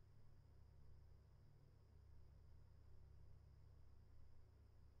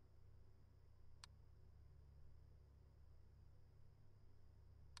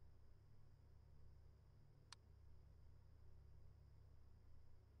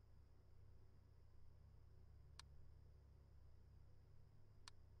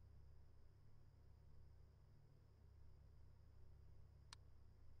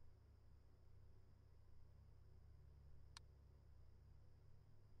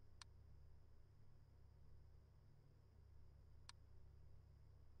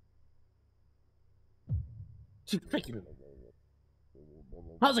 Freaking.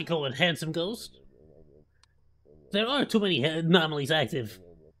 How's it going, handsome ghost? There are too many anomalies active.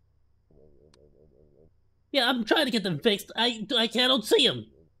 Yeah, I'm trying to get them fixed. I cannot see them.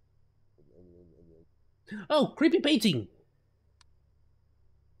 Oh, creepy painting.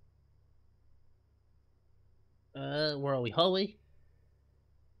 Where are we? Hallway?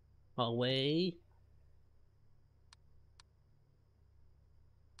 Hallway.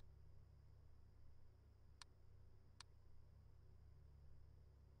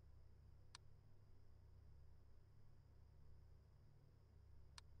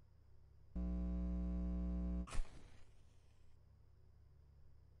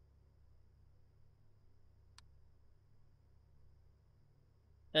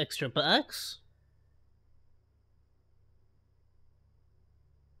 Extra box.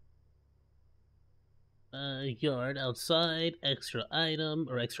 Yard outside. Extra item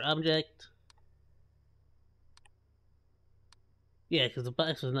or extra object. Yeah, because the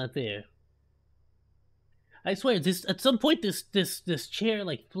box was not there. I swear, this at some point this chair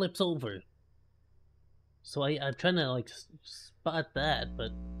like flips over. So I'm trying to like spot that,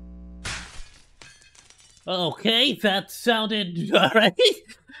 but okay, that sounded alright.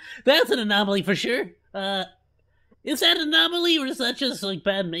 That's an anomaly for sure. Is that an anomaly or is that just like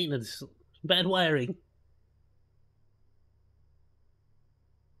bad maintenance, bad wiring?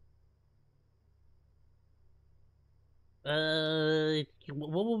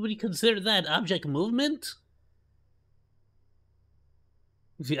 What would we consider that? Object movement?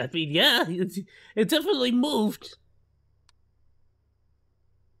 I mean, yeah, it definitely moved.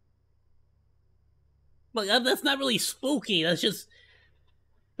 But that's not really spooky. That's just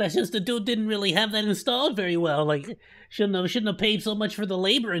the dude didn't really have that installed very well. Like, shouldn't have paid so much for the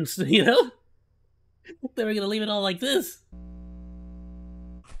labor and you know. They were gonna leave it all like this.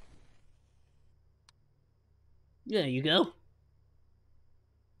 Yeah, you go.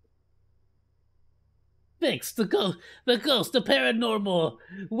 Fix the ghost, the paranormal.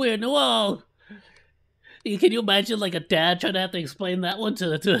 We're no all. Can you imagine like a dad trying to have to explain that one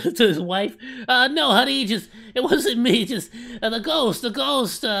to his wife? No, honey, it wasn't me. Just the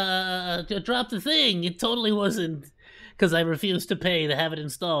ghost dropped the thing. It totally wasn't because I refused to pay to have it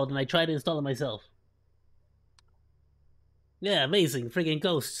installed, and I tried to install it myself. Yeah, amazing, friggin'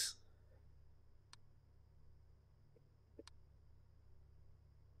 ghosts.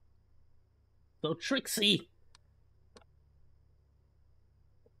 So tricksy.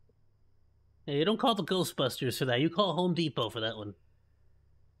 Hey, you don't call the Ghostbusters for that. You call Home Depot for that one.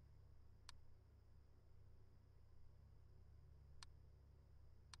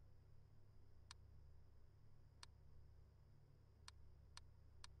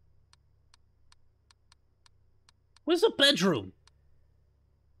 Where's the bedroom?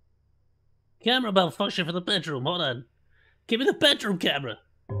 Camera malfunction for the bedroom. Hold on. Give me the bedroom camera.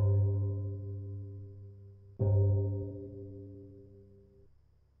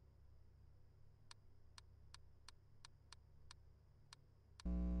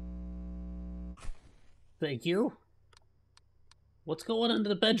 Thank you. What's going on in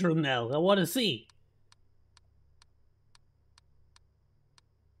the bedroom now? I want to see.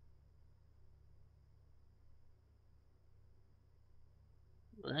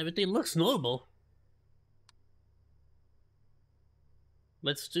 Everything looks normal.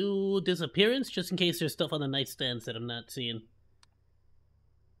 Let's do disappearance, just in case there's stuff on the nightstands that I'm not seeing.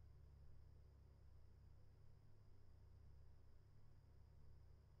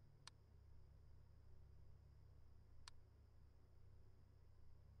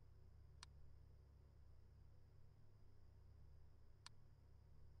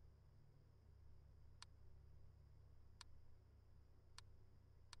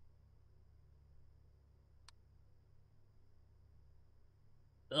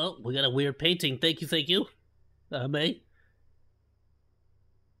 Oh, we got a weird painting. Thank you. May.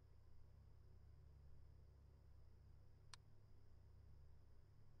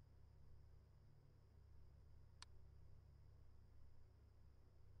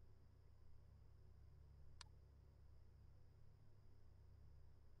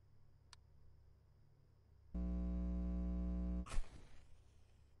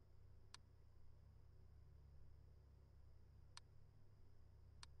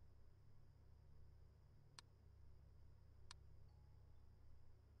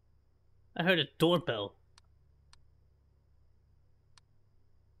 I heard a doorbell.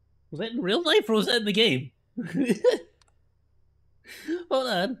 Was that in real life or was that in the game? Hold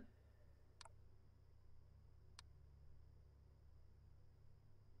on. Is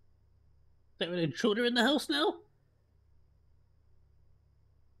there an intruder in the house now?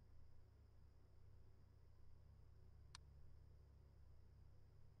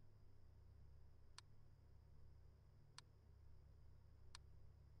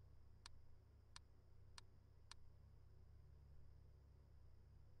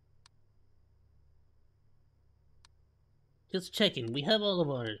 Just checking. We have all of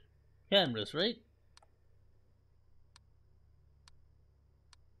our cameras, right?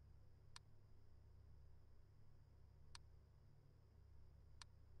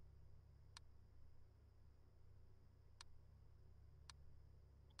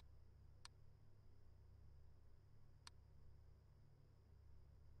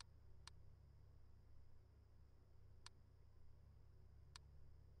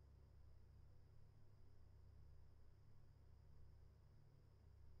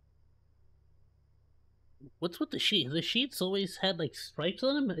 What's with the sheet? The sheets always had like stripes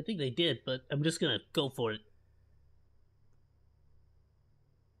on them? I think they did, but I'm just gonna go for it.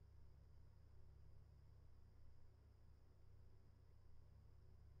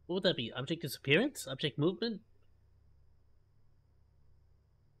 What would that be? Object disappearance? Object movement?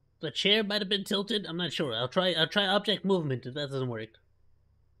 The chair might have been tilted. I'm not sure. I'll try object movement if that doesn't work.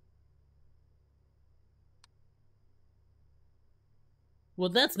 Well,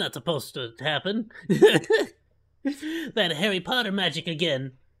 that's not supposed to happen. That Harry Potter magic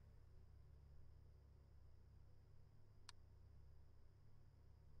again.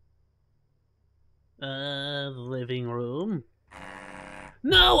 Living room.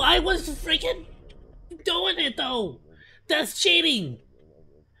 No, I was freaking doing it though. That's cheating.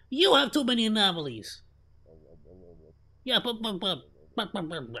 You have too many anomalies. Yeah,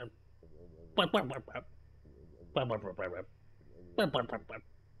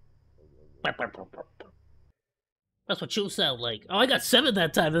 that's what you sound like. Oh, I got 7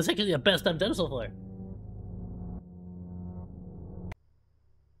 that time. That's actually the best I've done so far.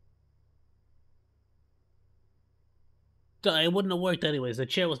 It wouldn't have worked anyways. The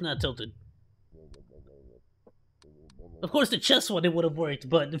chair was not tilted. Of course, the chest one, it would have worked,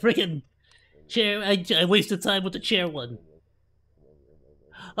 but the freaking chair, I wasted time with the chair one.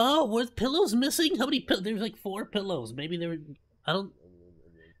 Oh, were pillows missing? How many pillows? There's like 4 pillows. Maybe there were... I don't...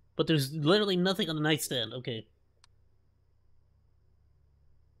 But there's literally nothing on the nightstand. Okay.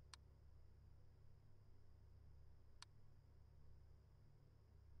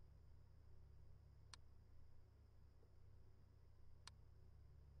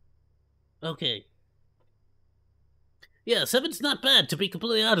 Okay. Yeah, 7's not bad, to be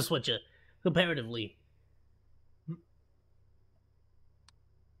completely honest with you. Comparatively.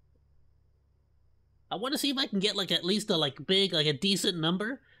 I want to see if I can get like at least a like big, like a decent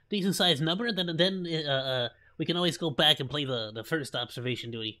number, decent sized number, and then we can always go back and play the first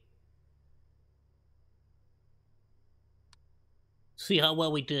observation duty. See how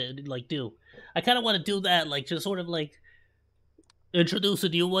well we did, like do. I kind of want to do that, like just sort of like introduce a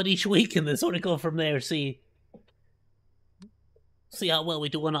new one each week, and then sort of go from there. See how well we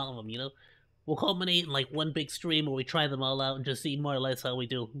do on all of them. You know, we'll culminate in like one big stream where we try them all out and just see more or less how we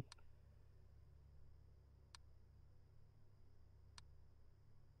do.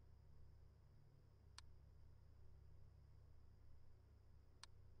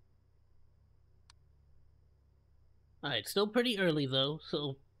 Alright, still pretty early though,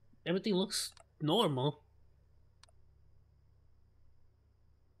 so everything looks normal.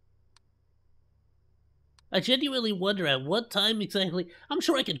 I genuinely wonder at what time exactly. I'm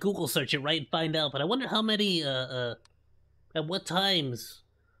sure I could Google search it, right, and find out, but I wonder how many, at what times,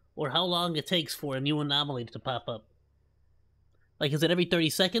 or how long it takes for a new anomaly to pop up. Like, is it every 30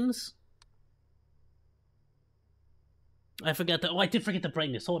 seconds? I forgot that. Oh, I did forget the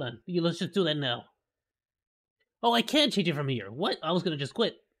brightness. Hold on. Let's just do that now. Oh, I can change it from here. What? I was gonna just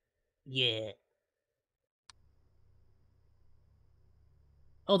quit. Yeah.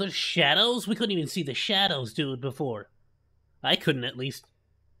 Oh, there's shadows? We couldn't even see the shadows, dude, before. I couldn't, at least.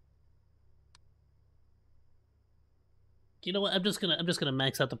 You know what? I'm just gonna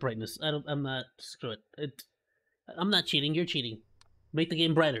max out the brightness. I'm not. Screw it. I'm not cheating. You're cheating. Make the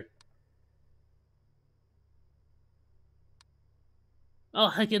game brighter.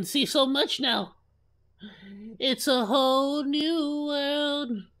 Oh, I can see so much now. It's a whole new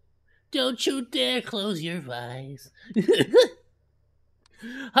world. Don't you dare close your eyes.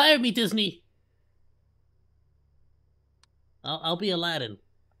 Hire me, Disney. I'll be Aladdin.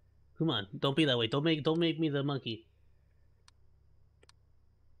 Come on, don't be that way. Don't make me the monkey.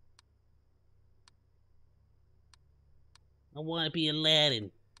 I want to be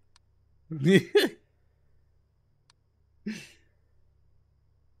Aladdin.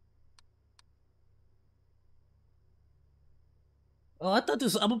 Oh, I thought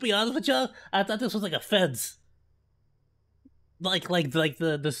this. I'm gonna be honest with y'all. I thought this was like a fence, like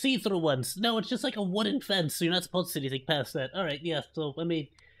the see-through ones. No, it's just like a wooden fence. So you're not supposed to see anything past that. All right, yeah. So I mean,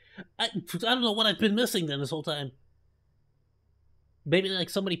 I don't know what I've been missing then this whole time. Maybe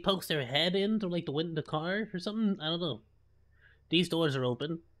like somebody pokes their head in through like the window of the car or something. I don't know. These doors are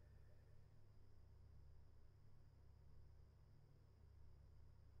open.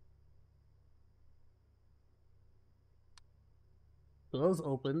 Those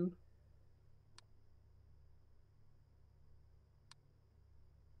open.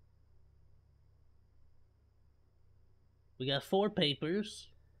 We got 4 papers.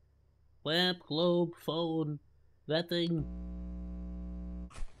 Lamp, globe, phone, that thing.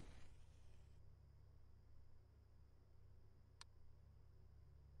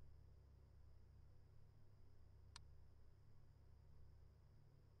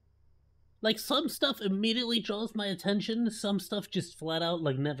 Like, some stuff immediately draws my attention, some stuff just flat out,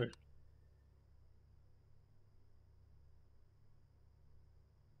 like, never.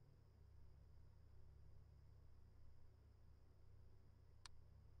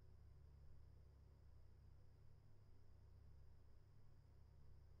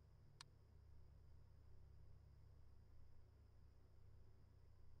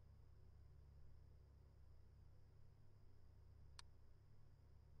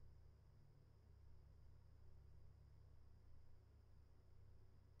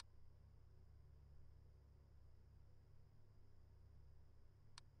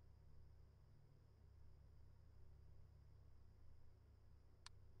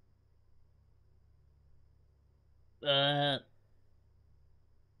 Is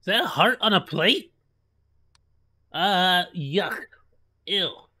that a heart on a plate? Yuck.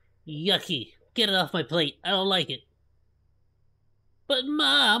 Ew. Yucky. Get it off my plate. I don't like it. But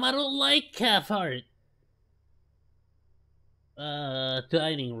Mom, I don't like calf heart.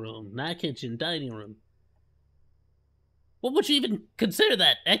 Dining room. Not kitchen, dining room. What would you even consider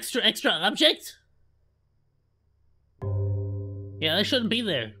that? Extra object? Yeah, I shouldn't be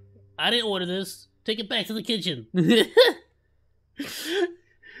there. I didn't order this. Take it back to the kitchen.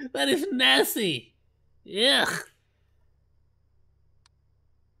 That is nasty. Ugh.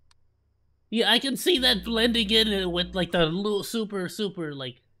 Yeah, I can see that blending in with like the super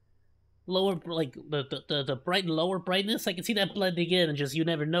like lower like the bright and lower brightness. I can see that blending in, and just you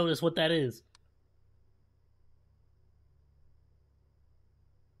never notice what that is.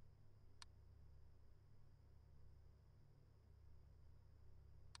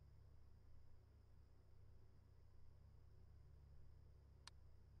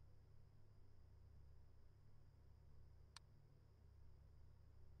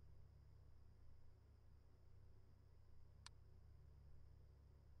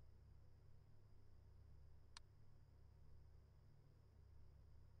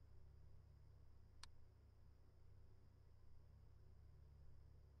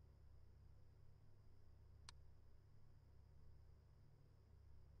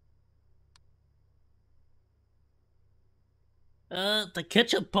 The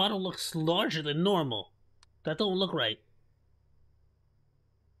ketchup bottle looks larger than normal. That don't look right.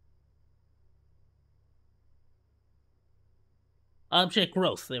 Object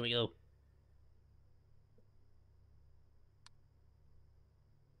growth. There we go.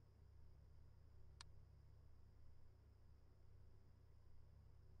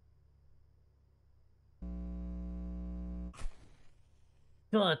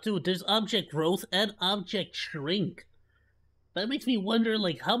 God, dude, there's object growth and object shrink. That makes me wonder,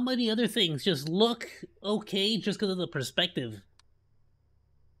 like, how many other things just look okay just because of the perspective,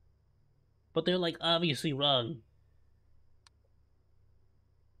 but they're like obviously wrong.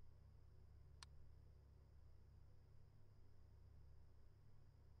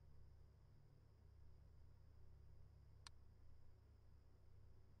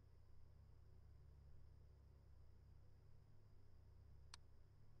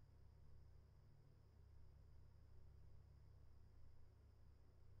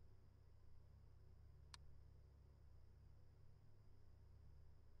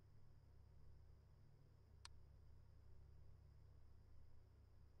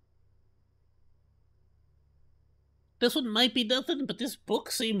 This one might be nothing, but this book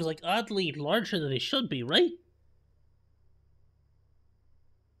seems like oddly larger than it should be, right?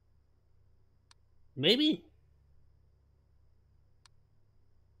 Maybe?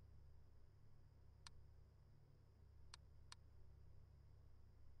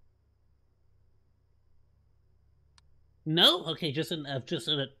 No? Okay, just in a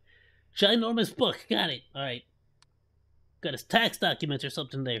ginormous book. Got it. Alright. Got his tax documents or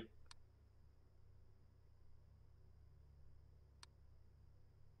something there.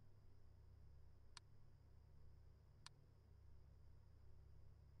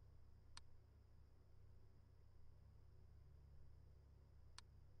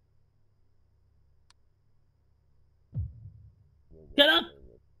 Get up!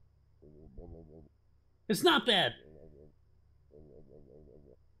 It's not bad.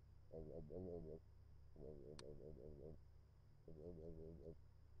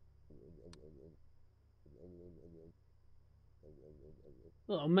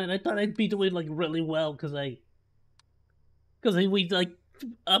 Oh man, I thought I'd be doing like really well because we like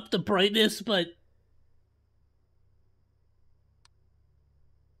up the brightness, but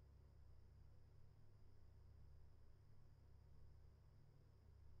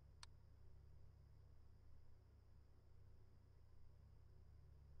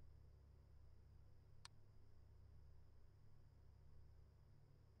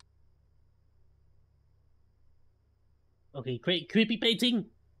Okay, creepy painting.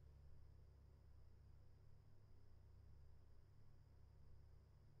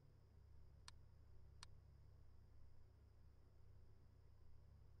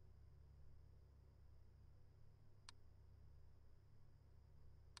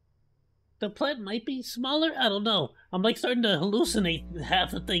 The plant might be smaller. I don't know. I'm like starting to hallucinate half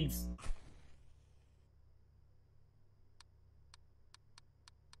the things.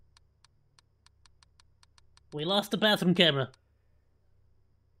 We lost the bathroom camera.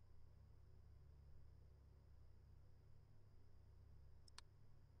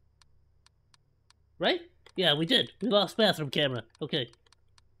 Right? Yeah, we did. We lost bathroom camera. Okay.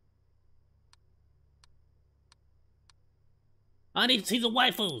 I need to see the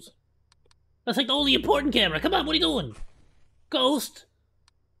waifus. That's like the only important camera. Come on, what are you doing? Ghost.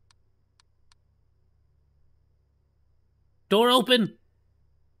 Door open.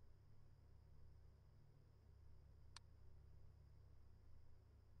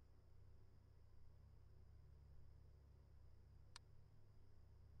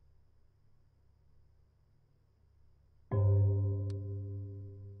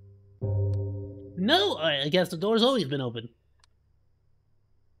 No, I guess the door's always been open.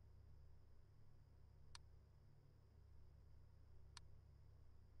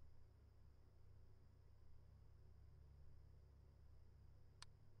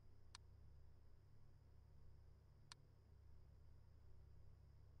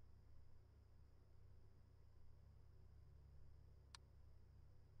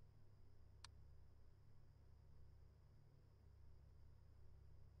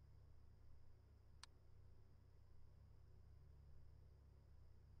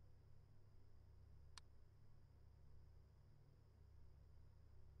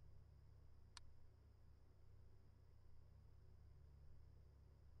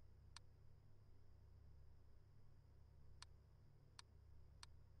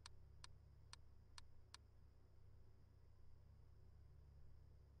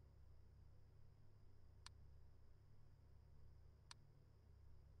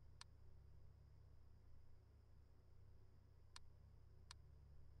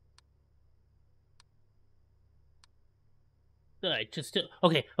 Alright, just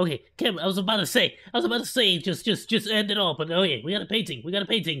okay. Kim, I was about to say, just end it all. But okay, we got a painting. We got a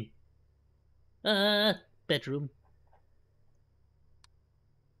painting. Bedroom.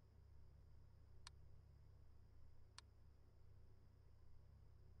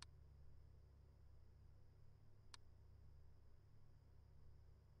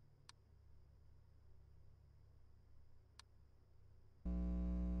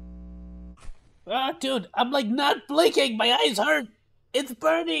 Ah, dude, I'm like not blinking. My eyes hurt. It's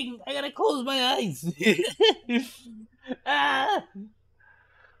burning. I gotta close my eyes. Ah,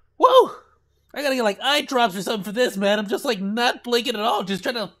 whoa! I gotta get like eye drops or something for this, man. I'm just like not blinking at all, just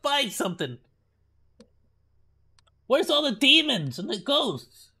trying to find something. Where's all the demons and the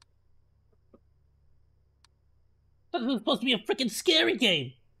ghosts? This was supposed to be a freaking scary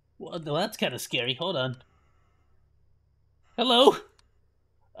game. Well, no, that's kind of scary. Hold on. Hello?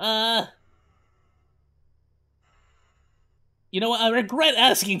 Uh, you know what? I regret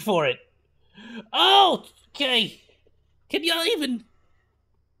asking for it. Oh, okay. Can y'all even...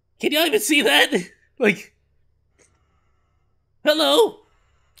 Can y'all even see that? Like, hello?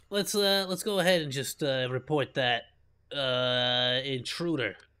 Let's go ahead and just, report that,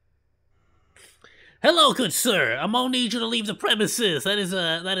 intruder. Hello, good sir. I'm gonna need you to leave the premises. That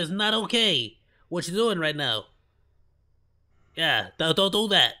is not okay. What you doing right now? Yeah, don't do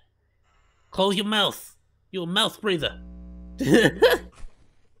that. Close your mouth. You're a mouth breather.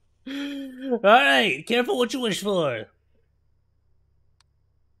 Alright, careful what you wish for.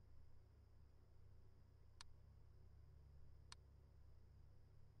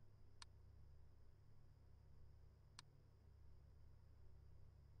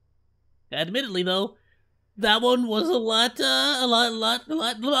 Admittedly, though, that one was a lot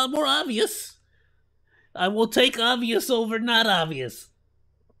more obvious. I will take obvious over not obvious.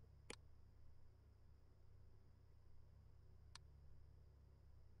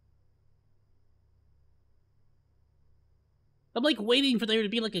 I'm like waiting for there to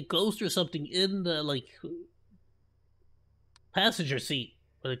be like a ghost or something in the like passenger seat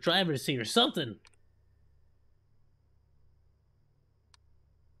or the driver's seat or something.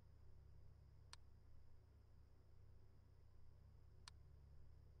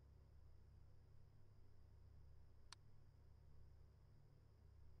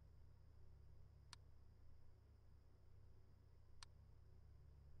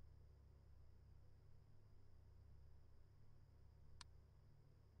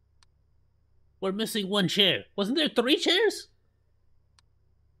 We're missing one chair. Wasn't there 3 chairs?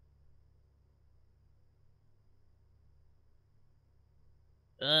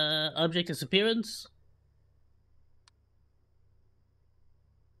 Object disappearance.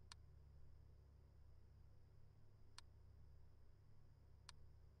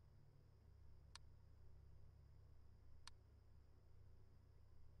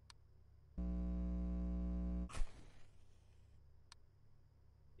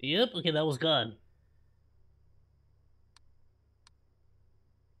 Yep, okay, that was gone.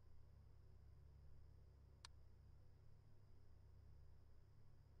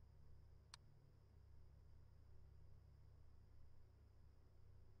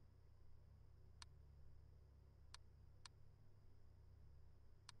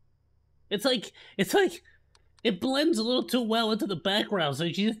 It's like it blends a little too well into the background, so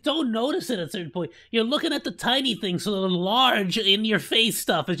you just don't notice it at a certain point. You're looking at the tiny things, so the large in your face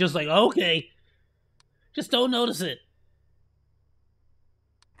stuff is just like, okay. Just don't notice it.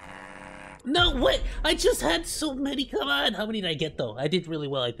 No, wait! I just had so many. Come on, how many did I get though? I did really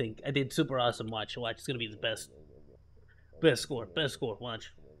well. I think I did super awesome. Watch. It's gonna be the best score.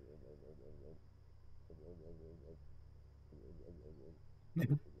 Watch.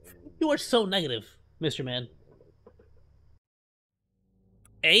 You are so negative, Mr. Man.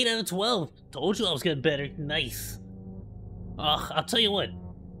 8 out of 12. Told you I was getting better. Nice. Ugh, I'll tell you what.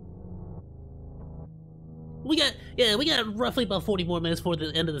 We got roughly about 40 more minutes for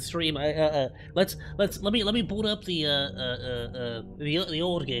the end of the stream. Let me boot up the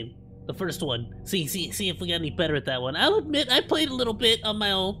old game, the first one. See if we got any better at that one. I'll admit I played a little bit on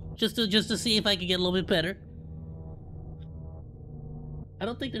my own just to see if I could get a little bit better. I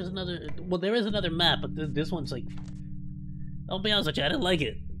don't think there's another. Well, there is another map, but this one's like. I'll be honest with you, I didn't like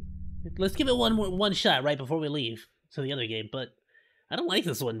it. Let's give it one shot right before we leave to the other game, but I don't like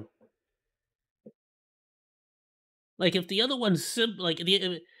this one. Like if the other one's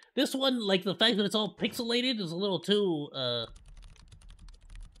this one, like the fact that it's all pixelated is a little too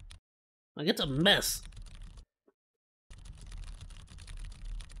like it's a mess.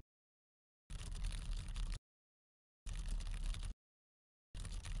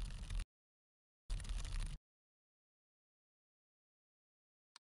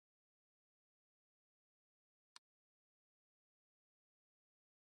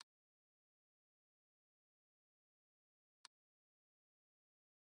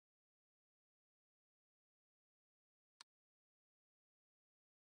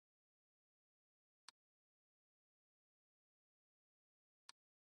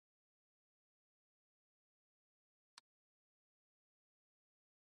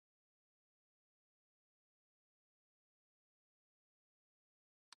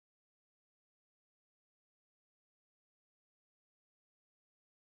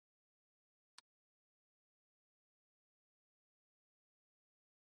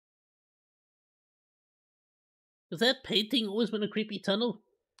 Has that painting always been a creepy tunnel?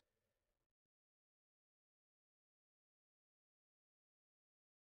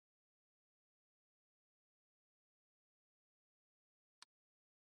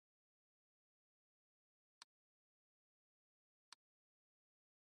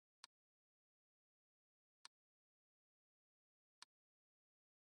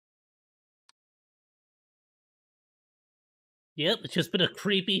 Yep, it's just been a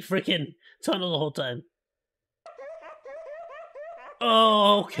creepy freaking tunnel the whole time.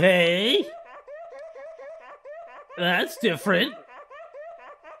 Okay. That's different.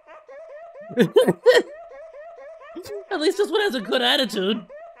 At least this one has a good attitude.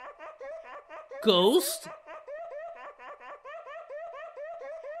 Ghost?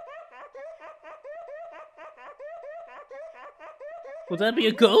 Would that be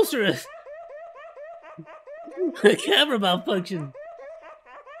a ghost or a camera malfunction?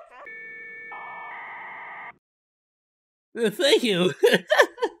 Thank you.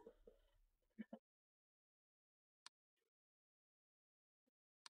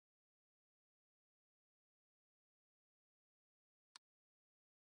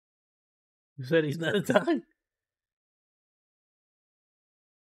 You said he's not a dog?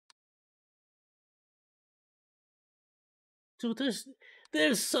 So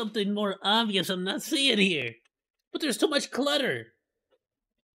there's something more obvious I'm not seeing here. But there's too much clutter.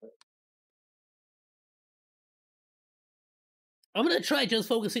 I'm gonna try just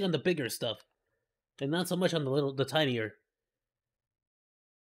focusing on the bigger stuff. And not so much on the tinier.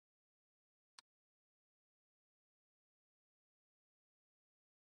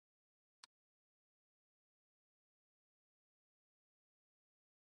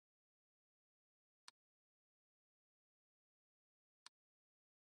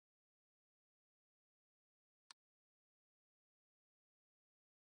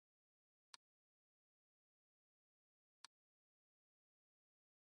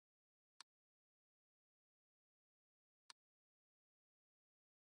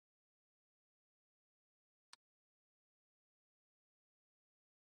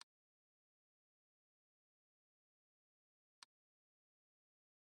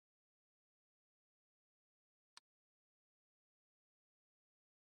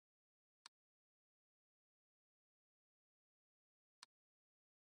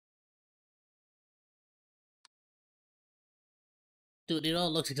 Dude, it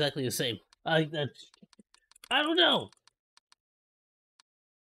all looks exactly the same. I don't know.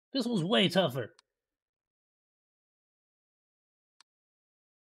 This was way tougher.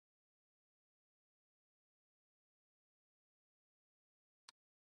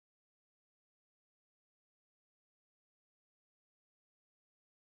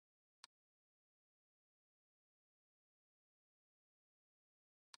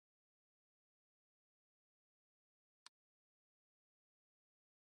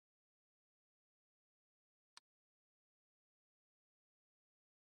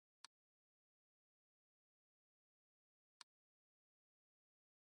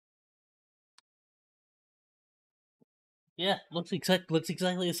 Yeah, looks exactly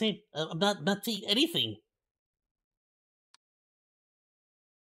the same. I'm not seeing anything.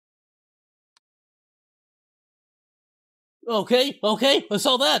 Okay, I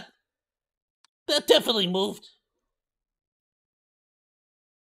saw that. That definitely moved.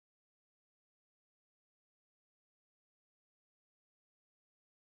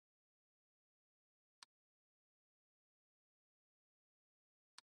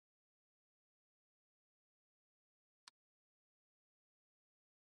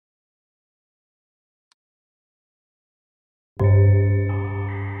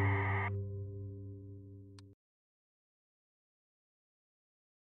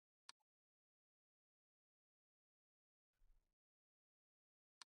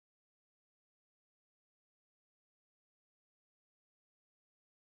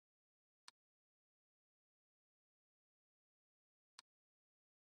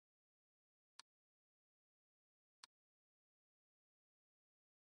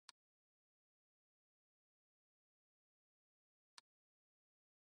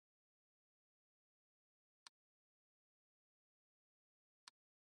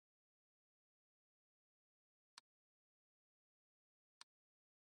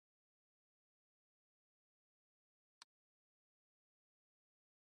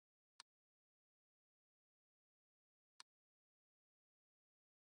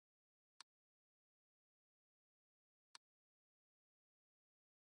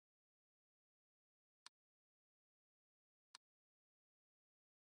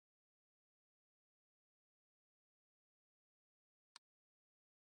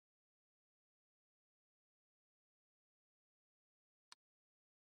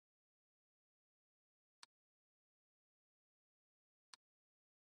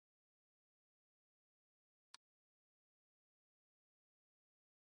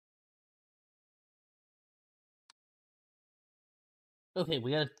 Okay,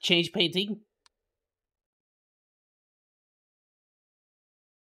 we gotta change painting.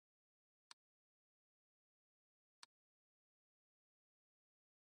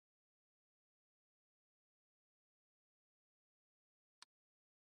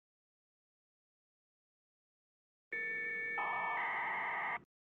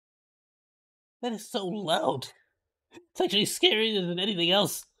 That is so loud. It's actually scarier than anything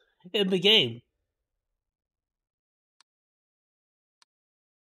else in the game.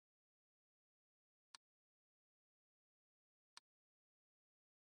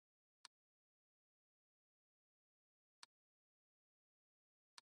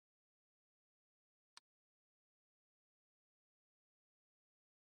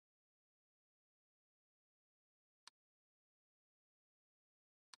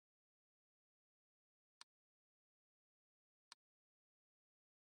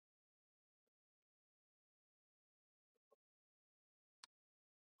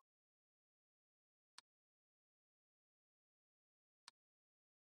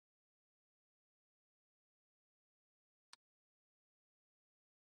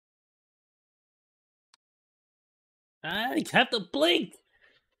 I have to blink.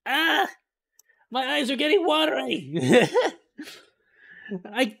 Ah, my eyes are getting watery.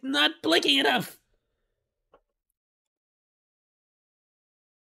 I'm not blinking enough.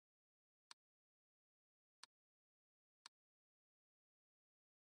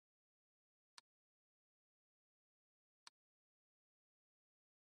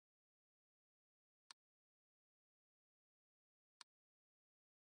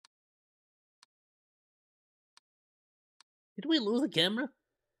 Did we lose the camera?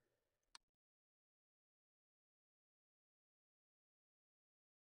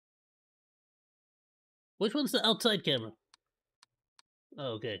 Which one's the outside camera?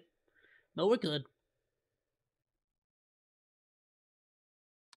 Oh, okay. No, we're good.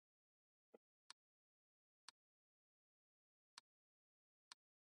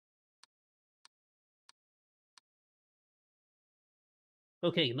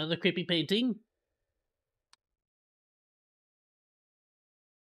 Okay, another creepy painting.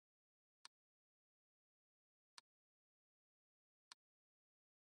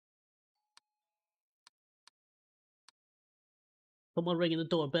 Someone ringing the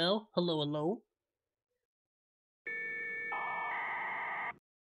doorbell. Hello, hello.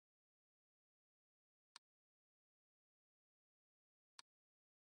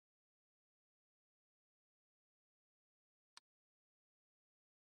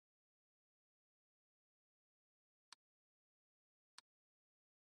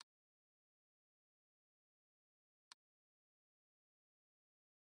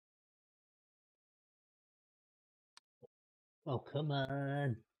 Oh, come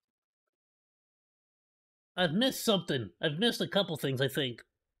on. I've missed something. I've missed a couple things, I think.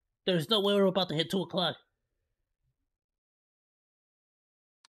 There's no way we're about to hit 2 o'clock.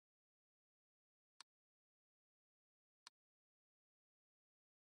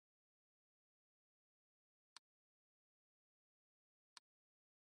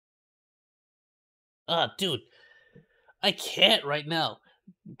 Ah, dude. I can't right now.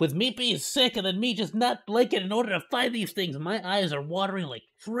 With me being sick and then me just not blinking in order to find these things, my eyes are watering like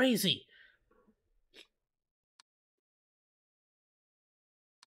crazy.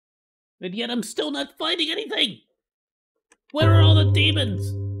 And yet I'm still not finding anything! Where are all the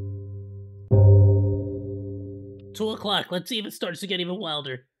demons? 2 o'clock. Let's see if it starts to get even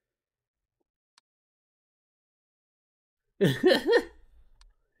wilder.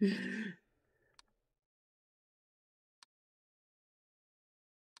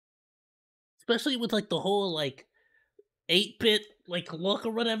 Especially with like the whole like 8-bit like look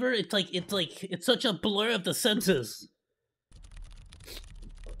or whatever. It's such a blur of the senses.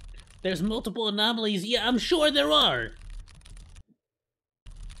 There's multiple anomalies. Yeah, I'm sure there are.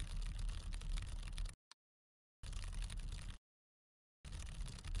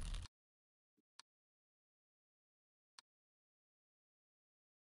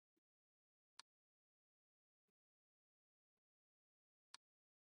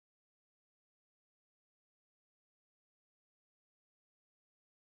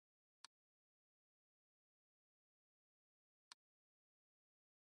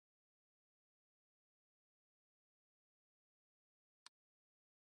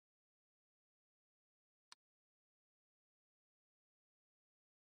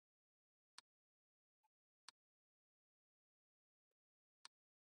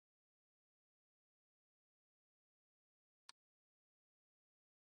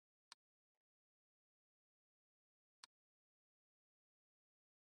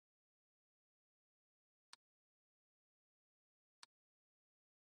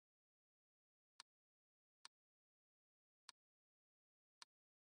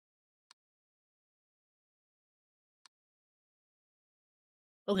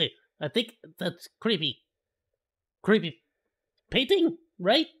 Okay, I think that's creepy. Creepy painting,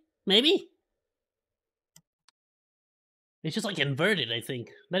 right? Maybe? It's just like inverted, I think.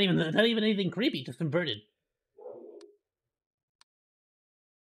 Not even anything creepy, just inverted.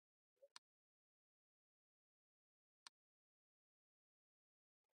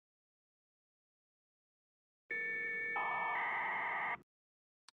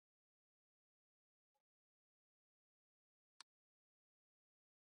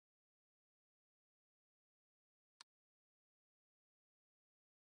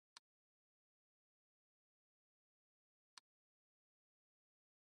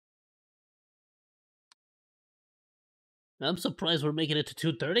 I'm surprised we're making it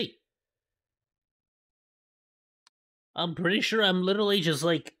to 2:30. I'm pretty sure I'm literally just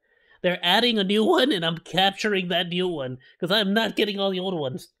like they're adding a new one and I'm capturing that new one because I'm not getting all the old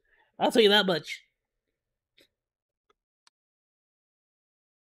ones. I'll tell you that much.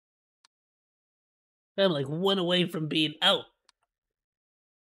 I'm like one away from being out.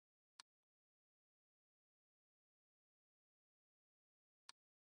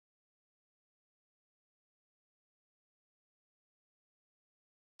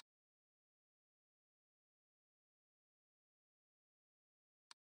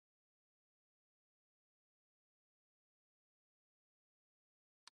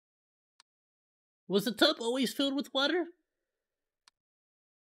 Was the tub always filled with water?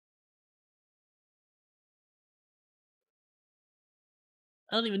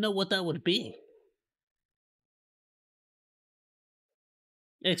 I don't even know what that would be.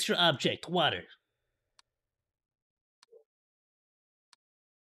 Extra object, water.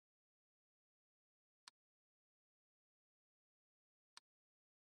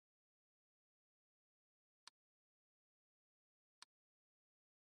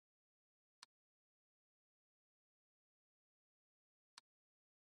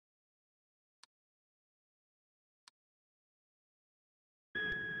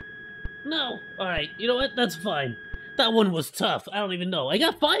 No. Alright, you know what? That's fine. That one was tough. I don't even know. I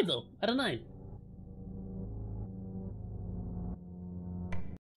got 5 though, out of 9.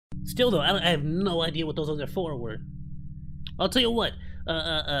 Still though, I have no idea what those other four were. I'll tell you what.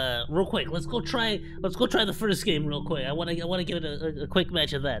 Real quick, let's go try the first game real quick. I wanna give it a quick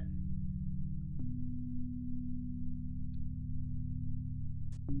match of that.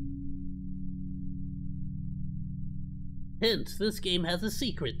 Hint, this game has a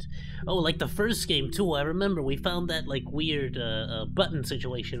secret. Oh, like the first game too. I remember we found that like weird button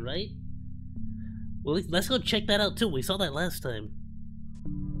situation, right? Well, let's go check that out too. We saw that last time.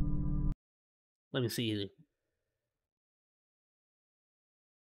 Let me see.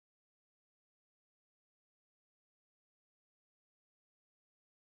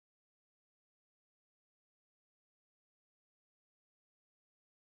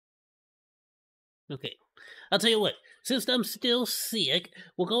 Okay, I'll tell you what. Since I'm still sick,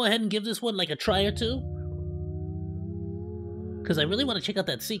 we'll go ahead and give this one like a try or two. Because I really want to check out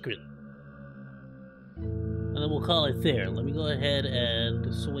that secret. And then we'll call it there. Let me go ahead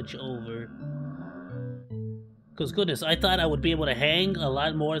and switch over. Because goodness, I thought I would be able to hang a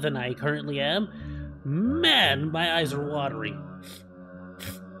lot more than I currently am. Man, my eyes are watery.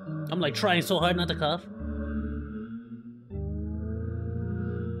 I'm like trying so hard not to cough.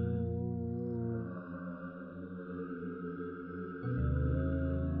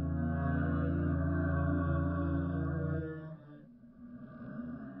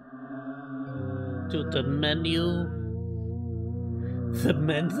 To the menu. The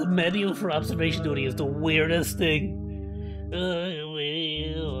menu for observation duty is the weirdest thing.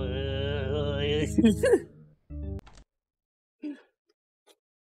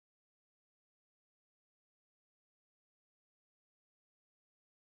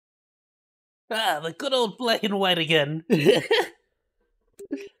 The good old black and white again.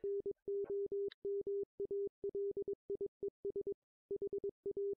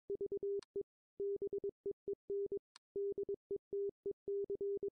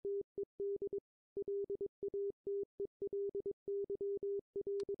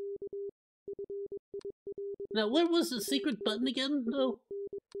 Now, where was the secret button again, though?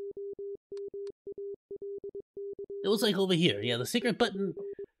 It was like over here. Yeah, the secret button.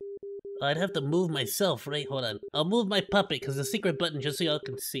 I'd have to move myself, right? Hold on. I'll move my puppet, because the secret button, just so y'all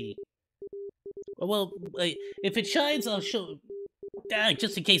can see. Well, wait, if it shines, I'll show...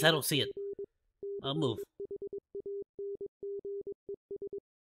 just in case I don't see it. I'll move.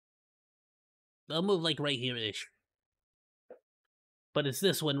 I'll move, like, right here-ish. But it's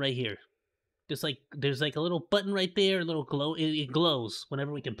this one right here. Just like, there's like a little button right there, a little glow. It glows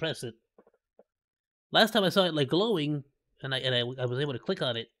whenever we can press it. Last time I saw it, like, glowing, and I was able to click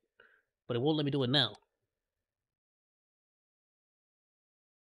on it, but it won't let me do it now.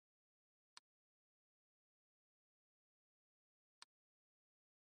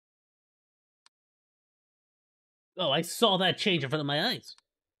 Oh, I saw that change in front of my eyes.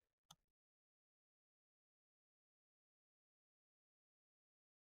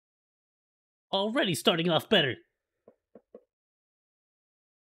 Already starting off better.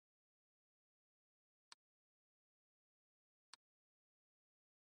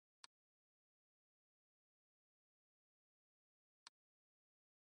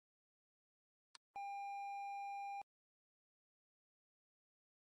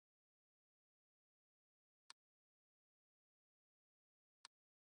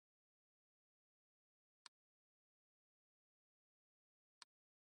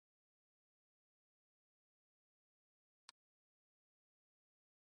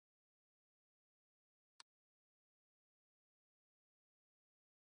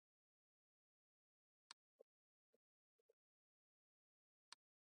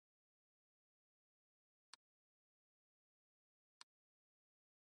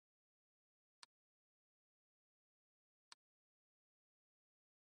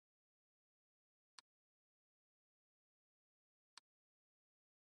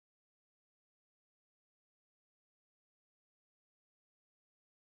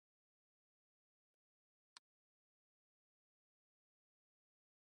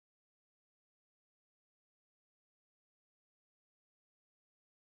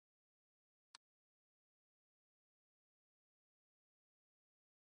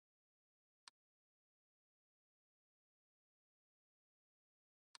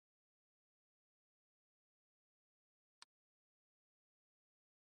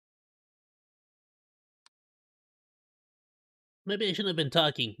 Maybe I shouldn't have been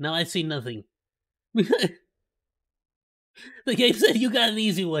talking. Now I see nothing. The game said you got an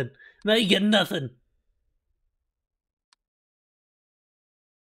easy one. Now you get nothing.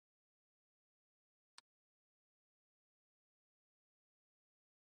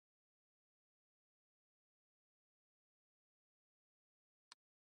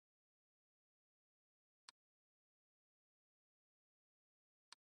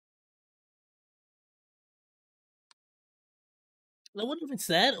 I wonder if it's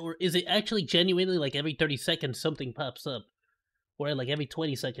that, or is it actually genuinely like every 30 seconds something pops up? Or like every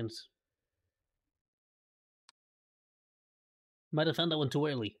 20 seconds? Might have found that one too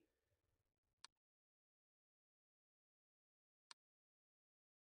early.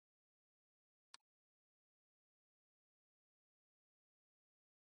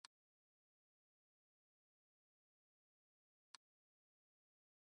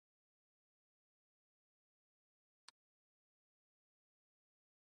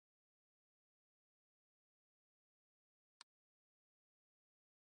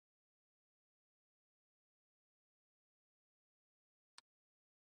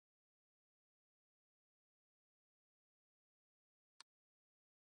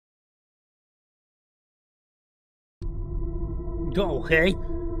 Okay.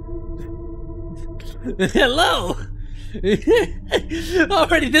 Hello!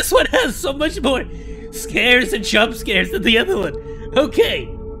 Already, this one has so much more scares and jump scares than the other one. Okay,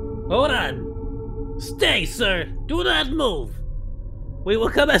 hold on. Stay, sir. Do not move. We will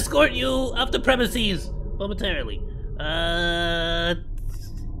come escort you off the premises momentarily.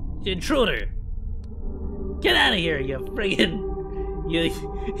 Intruder. Get out of here, you friggin' you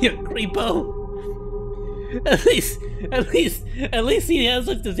creepo. At least, at least he has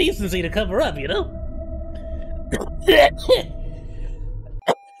the decency to cover up, you know?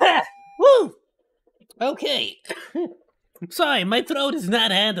 Woo! Okay. Sorry, my throat is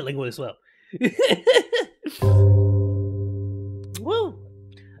not handling this well. Woo!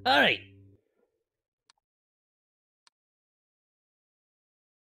 Alright.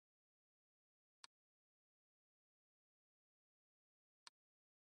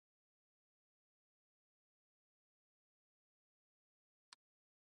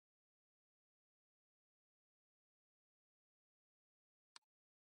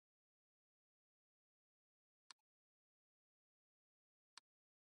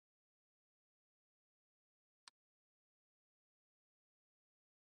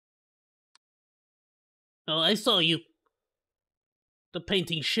 Oh, I saw you. The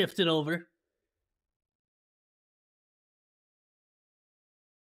painting shifted over.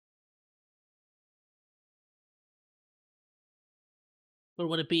 Or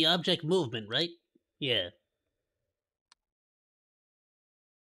would it be object movement, right? Yeah.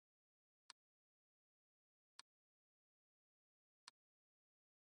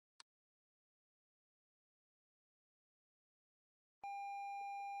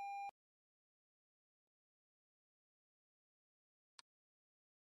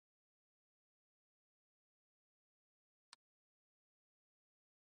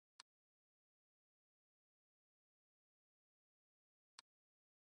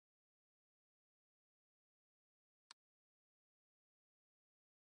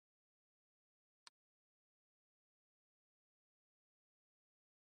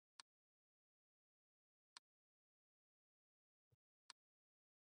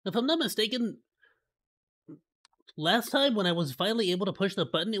 If I'm not mistaken, last time when I was finally able to push the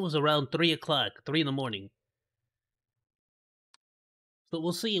button, it was around 3 o'clock, 3 in the morning. But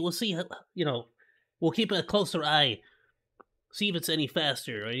we'll see. We'll see. We'll keep a closer eye. See if it's any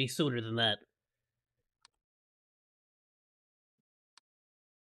faster or any sooner than that.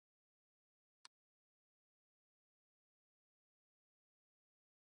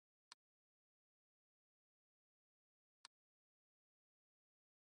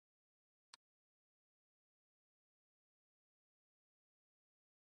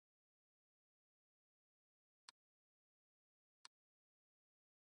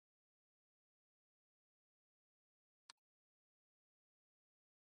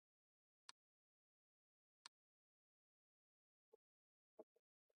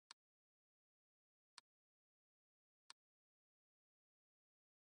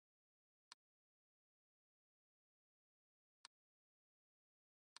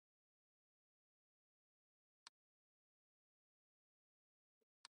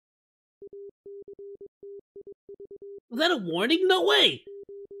 Was that a warning? No way!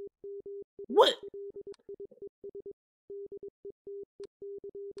 What?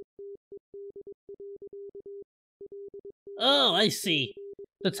 Oh, I see.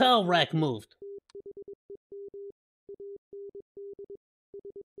 The towel rack moved.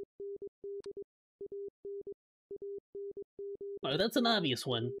 Alright, that's an obvious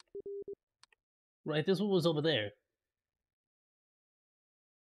one. Right, this one was over there.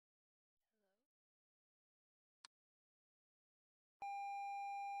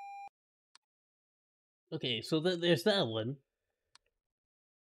 Okay, so there's that one.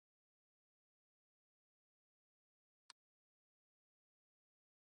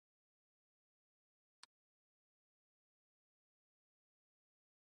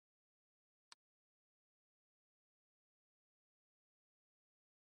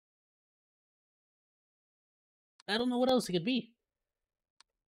 I don't know what else it could be.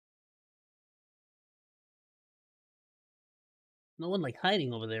 No one like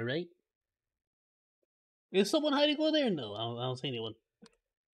hiding over there, right? Is someone hiding over there? No, I don't see anyone.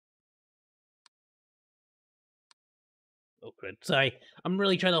 Oh, crap. Sorry. I'm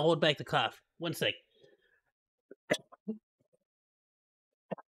really trying to hold back the cough. One sec.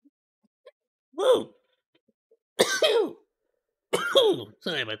 Woo!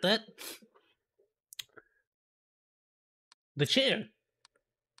 Sorry about that. The chair.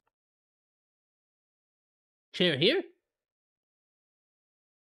 Chair here?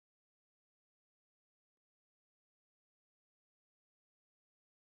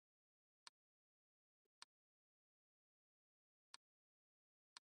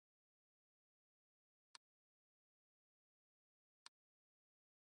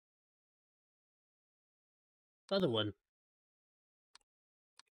 Other one.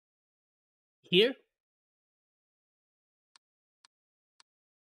 Here?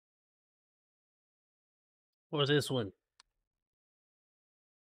 Or is this one?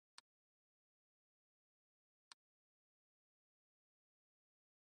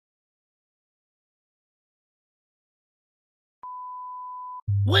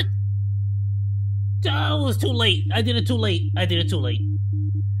 What? Oh, it was too late. I did it too late. I did it too late.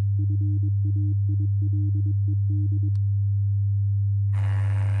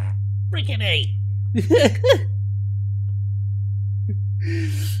 Freaking A.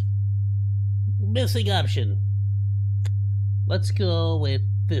 Missing option. Let's go with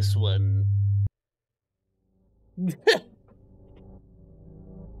this one.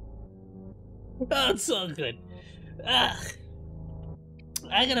 Oh, it's so good. I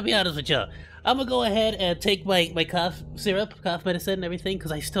gotta be honest with y'all. I'm gonna go ahead and take my cough syrup, cough medicine, and everything,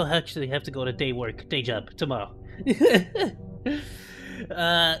 because I still actually have to go to day job tomorrow.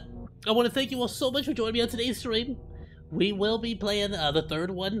 I want to thank you all so much for joining me on today's stream. We will be playing the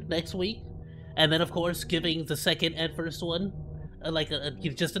third one next week, and then of course giving the second and first one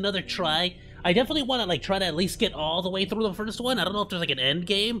just another try. I definitely want to like try to at least get all the way through the first one. I don't know if there's like an end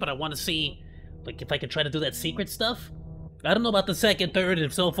game, but I want to see like if I could try to do that secret stuff. I don't know about the second, third,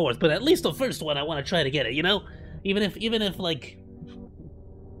 and so forth, but at least the first one I want to try to get it, you know? Even if like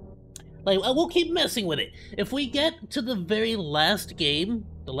I will keep messing with it. If we get to the very last game,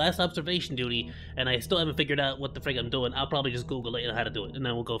 the last observation duty, and I still haven't figured out what the frig I'm doing, I'll probably just Google it and how to do it, and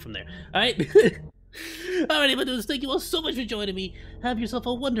then we'll go from there. Alright? Alrighty, my dudes, thank you all so much for joining me. Have yourself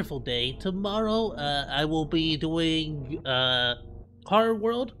a wonderful day. Tomorrow, I will be doing, Horror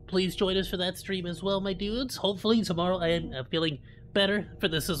World. Please join us for that stream as well, my dudes. Hopefully tomorrow I am feeling better for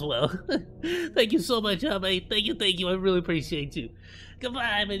this as well. Thank you so much, mate. Thank you. I really appreciate you.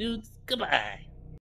 Goodbye, my dudes. Goodbye.